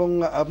রাখেন এবং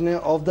আপনি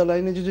অফ দ্য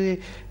লাইনে যদি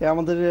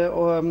আমাদের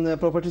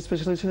প্রপার্টি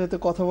স্পেশালিস্টের সাথে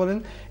কথা বলেন,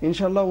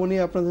 ইনশাআল্লাহ উনি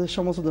আপনাদের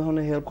সমস্ত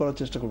ধরনের হেল্প করার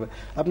চেষ্টা করবে।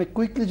 আপনি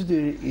কুইকলি যদি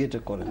এটা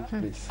করেন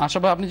প্লিজ। আচ্ছা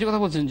ভাই, আপনি যে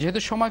কথা বলছেন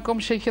যেহেতু সময় কম,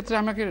 সেই ক্ষেত্রে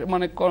আমাকে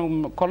মানে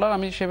কলার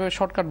আমি সেভাবে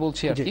শর্টকাট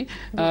বলছি আর কি।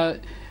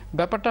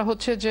 ব্যাপারটা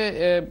হচ্ছে যে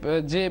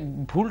যে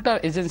ভুলটা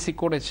এজেন্সি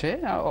করেছে,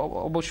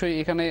 অবশ্যই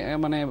এখানে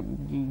মানে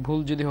ভুল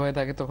যদি হয়ে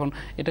থাকে তখন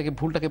এটাকে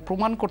ভুলটাকে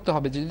প্রমাণ করতে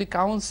হবে। যে যদি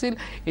কাউন্সিল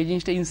এই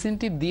জিনিসটা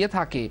ইনসেন্টিভ দিয়ে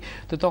থাকে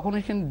তো তখন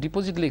এখানে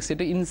ডিপোজিট লিখছে,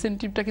 এটা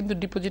ইনসেন্টিভটা কিন্তু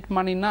ডিপোজিট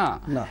মানি না,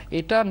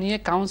 এটা নিয়ে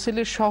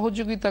কাউন্সিলের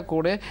সহযোগিতা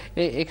করে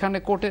এখানে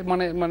কোর্টে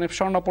মানে মানে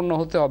স্বর্ণাপন্ন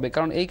হতে হবে।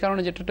 কারণ এই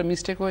কারণে যেটা একটা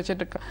মিস্টেক হয়েছে,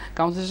 এটা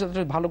কাউন্সিলের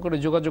সাথে ভালো করে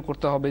যোগাযোগ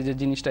করতে হবে যে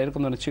জিনিসটা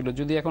এরকম ধরনের ছিল।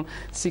 যদি এখন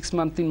 6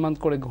 মান্থ 3 মান্থ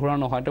করে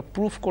ঘোরানো হয়, এটা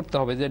প্রুফ করতে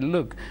হবে যে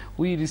look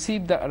we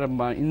received the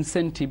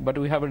incentive but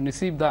we haven't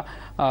received the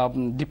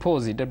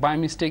deposit, by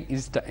mistake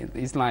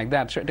is like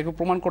that. So এটাকে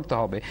প্রমাণ করতে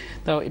হবে।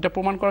 তো এটা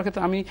প্রমাণ করার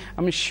ক্ষেত্রে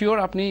আমি শিওর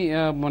আপনি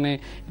মানে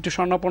একটু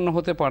স্বর্ণাপন্ন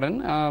হতে পারেন,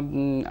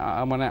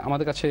 মানে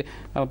আমাদের কাছে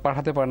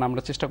পাঠাতে পারেন,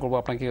 আমরা চেষ্টা করব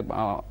আপনাকে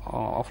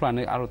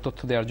অফলাইনে আরো তথ্য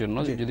দেওয়ার জন্য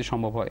যদি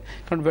সম্ভব হয়,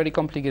 কারণ ভেরি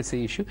কমপ্লিকেটেড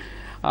ইস্যু।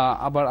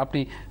 আবার আপনি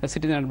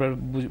সিটিজেন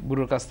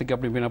ব্যুরোর কাছ থেকে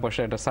আপনি বিনা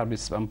পয়সায় একটা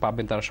সার্ভিস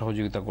পাবেন, তারা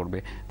সহযোগিতা করবে।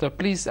 তো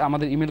প্লিজ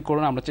আমাদের ইমেল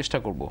করুন, আমরা চেষ্টা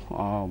করব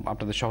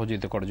আপনাদের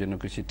সহযোগিতা করার জন্য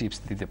কিছু টিপস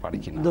দিতে পারি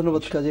কিনা।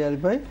 ধন্যবাদ কাজী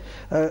আরিফ ভাই।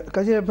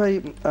 কাজী আরিফ ভাই,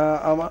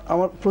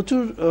 আমার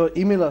প্রচুর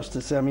ইমেল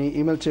আসতেছে, আমি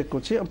ইমেল চেক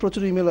করছি,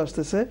 প্রচুর ইমেল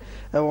আসতেছে,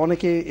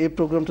 অনেকে এই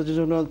প্রোগ্রামটার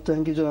জন্য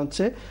থ্যাংক ইউ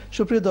জানাচ্ছে।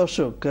 সুপ্রিয়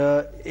দর্শক,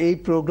 এই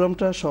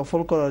প্রোগ্রামটা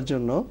সফল করার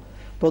জন্য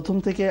প্রথম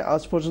থেকে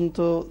আজ পর্যন্ত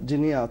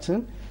যিনি আছেন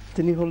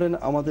তিনি হলেন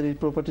আমাদের এই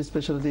প্রপার্টি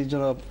স্পেশালিস্ট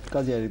জনাব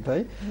কাজী আরিফ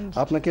ভাই।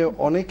 আপনাকে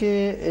অনেকে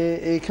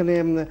এইখানে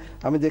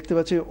আমি দেখতে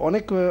পাচ্ছি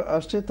অনেক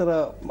আসছে, তারা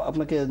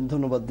আপনাকে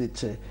ধন্যবাদ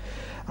দিচ্ছে।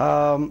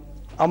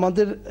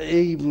 আমাদের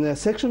এই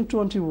সেকশন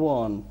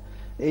 21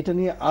 এটা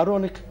নিয়ে আরো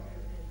অনেক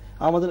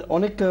আমাদের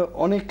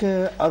অনেক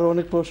আরো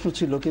অনেক প্রশ্ন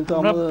ছিল, কিন্তু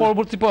আমরা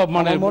পরবর্তী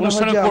মানে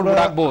অনুষ্ঠানের পর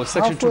রাখবো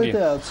সেকশন 2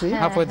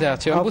 হাফওয়েতে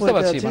আছি আমি বুঝতে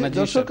পারছি। মানে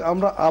দর্শক,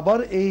 আমরা আবার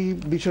এই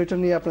বিষয়টা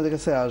নিয়ে আপনাদের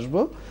কাছে আসব।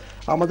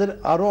 আমাদের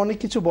আরো অনেক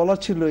কিছু বলার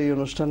ছিল এই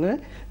অনুষ্ঠানে,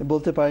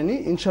 বলতে পারিনি,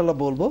 ইনশাআল্লাহ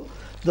বলবো।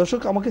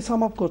 দর্শক, আমাকে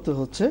সাম আপ করতে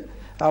হচ্ছে,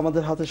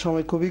 আমাদের হাতে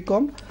সময় খুবই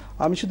কম।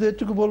 আমি শুধু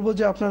এটুকু বলবো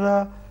যে আপনারা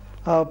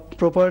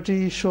প্রপার্টি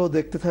শো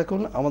দেখতে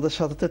থাকুন, আমাদের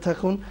সাথে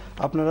থাকুন।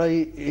 আপনারা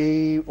এই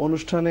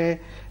অনুষ্ঠানে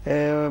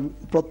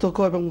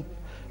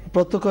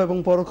প্রত্যক্ষ এবং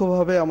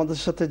পরোক্ষভাবে আমাদের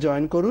সাথে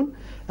জয়েন করুন।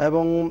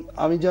 এবং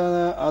আমি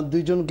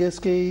দুইজন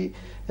গেস্টকেই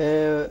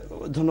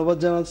ধন্যবাদ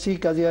জানাচ্ছি।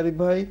 কাজী আরিফ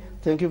ভাই,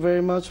 thank you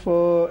very much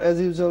for as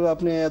usual,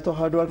 আপনি এত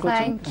হার্ড ওয়ার্ক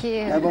করছেন,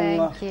 এবং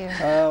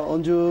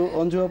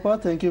অঞ্জু আপা,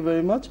 থ্যাংক ইউ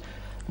ভেরি মাচ।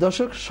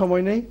 দর্শক,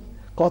 সময় নেই,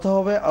 কথা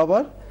হবে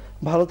আবার।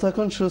 ভালো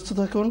থাকুন, সুস্থ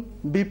থাকুন,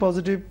 B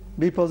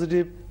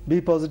positive, be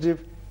positive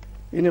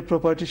in a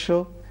property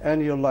show and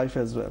your life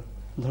as well.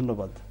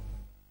 ধন্যবাদ।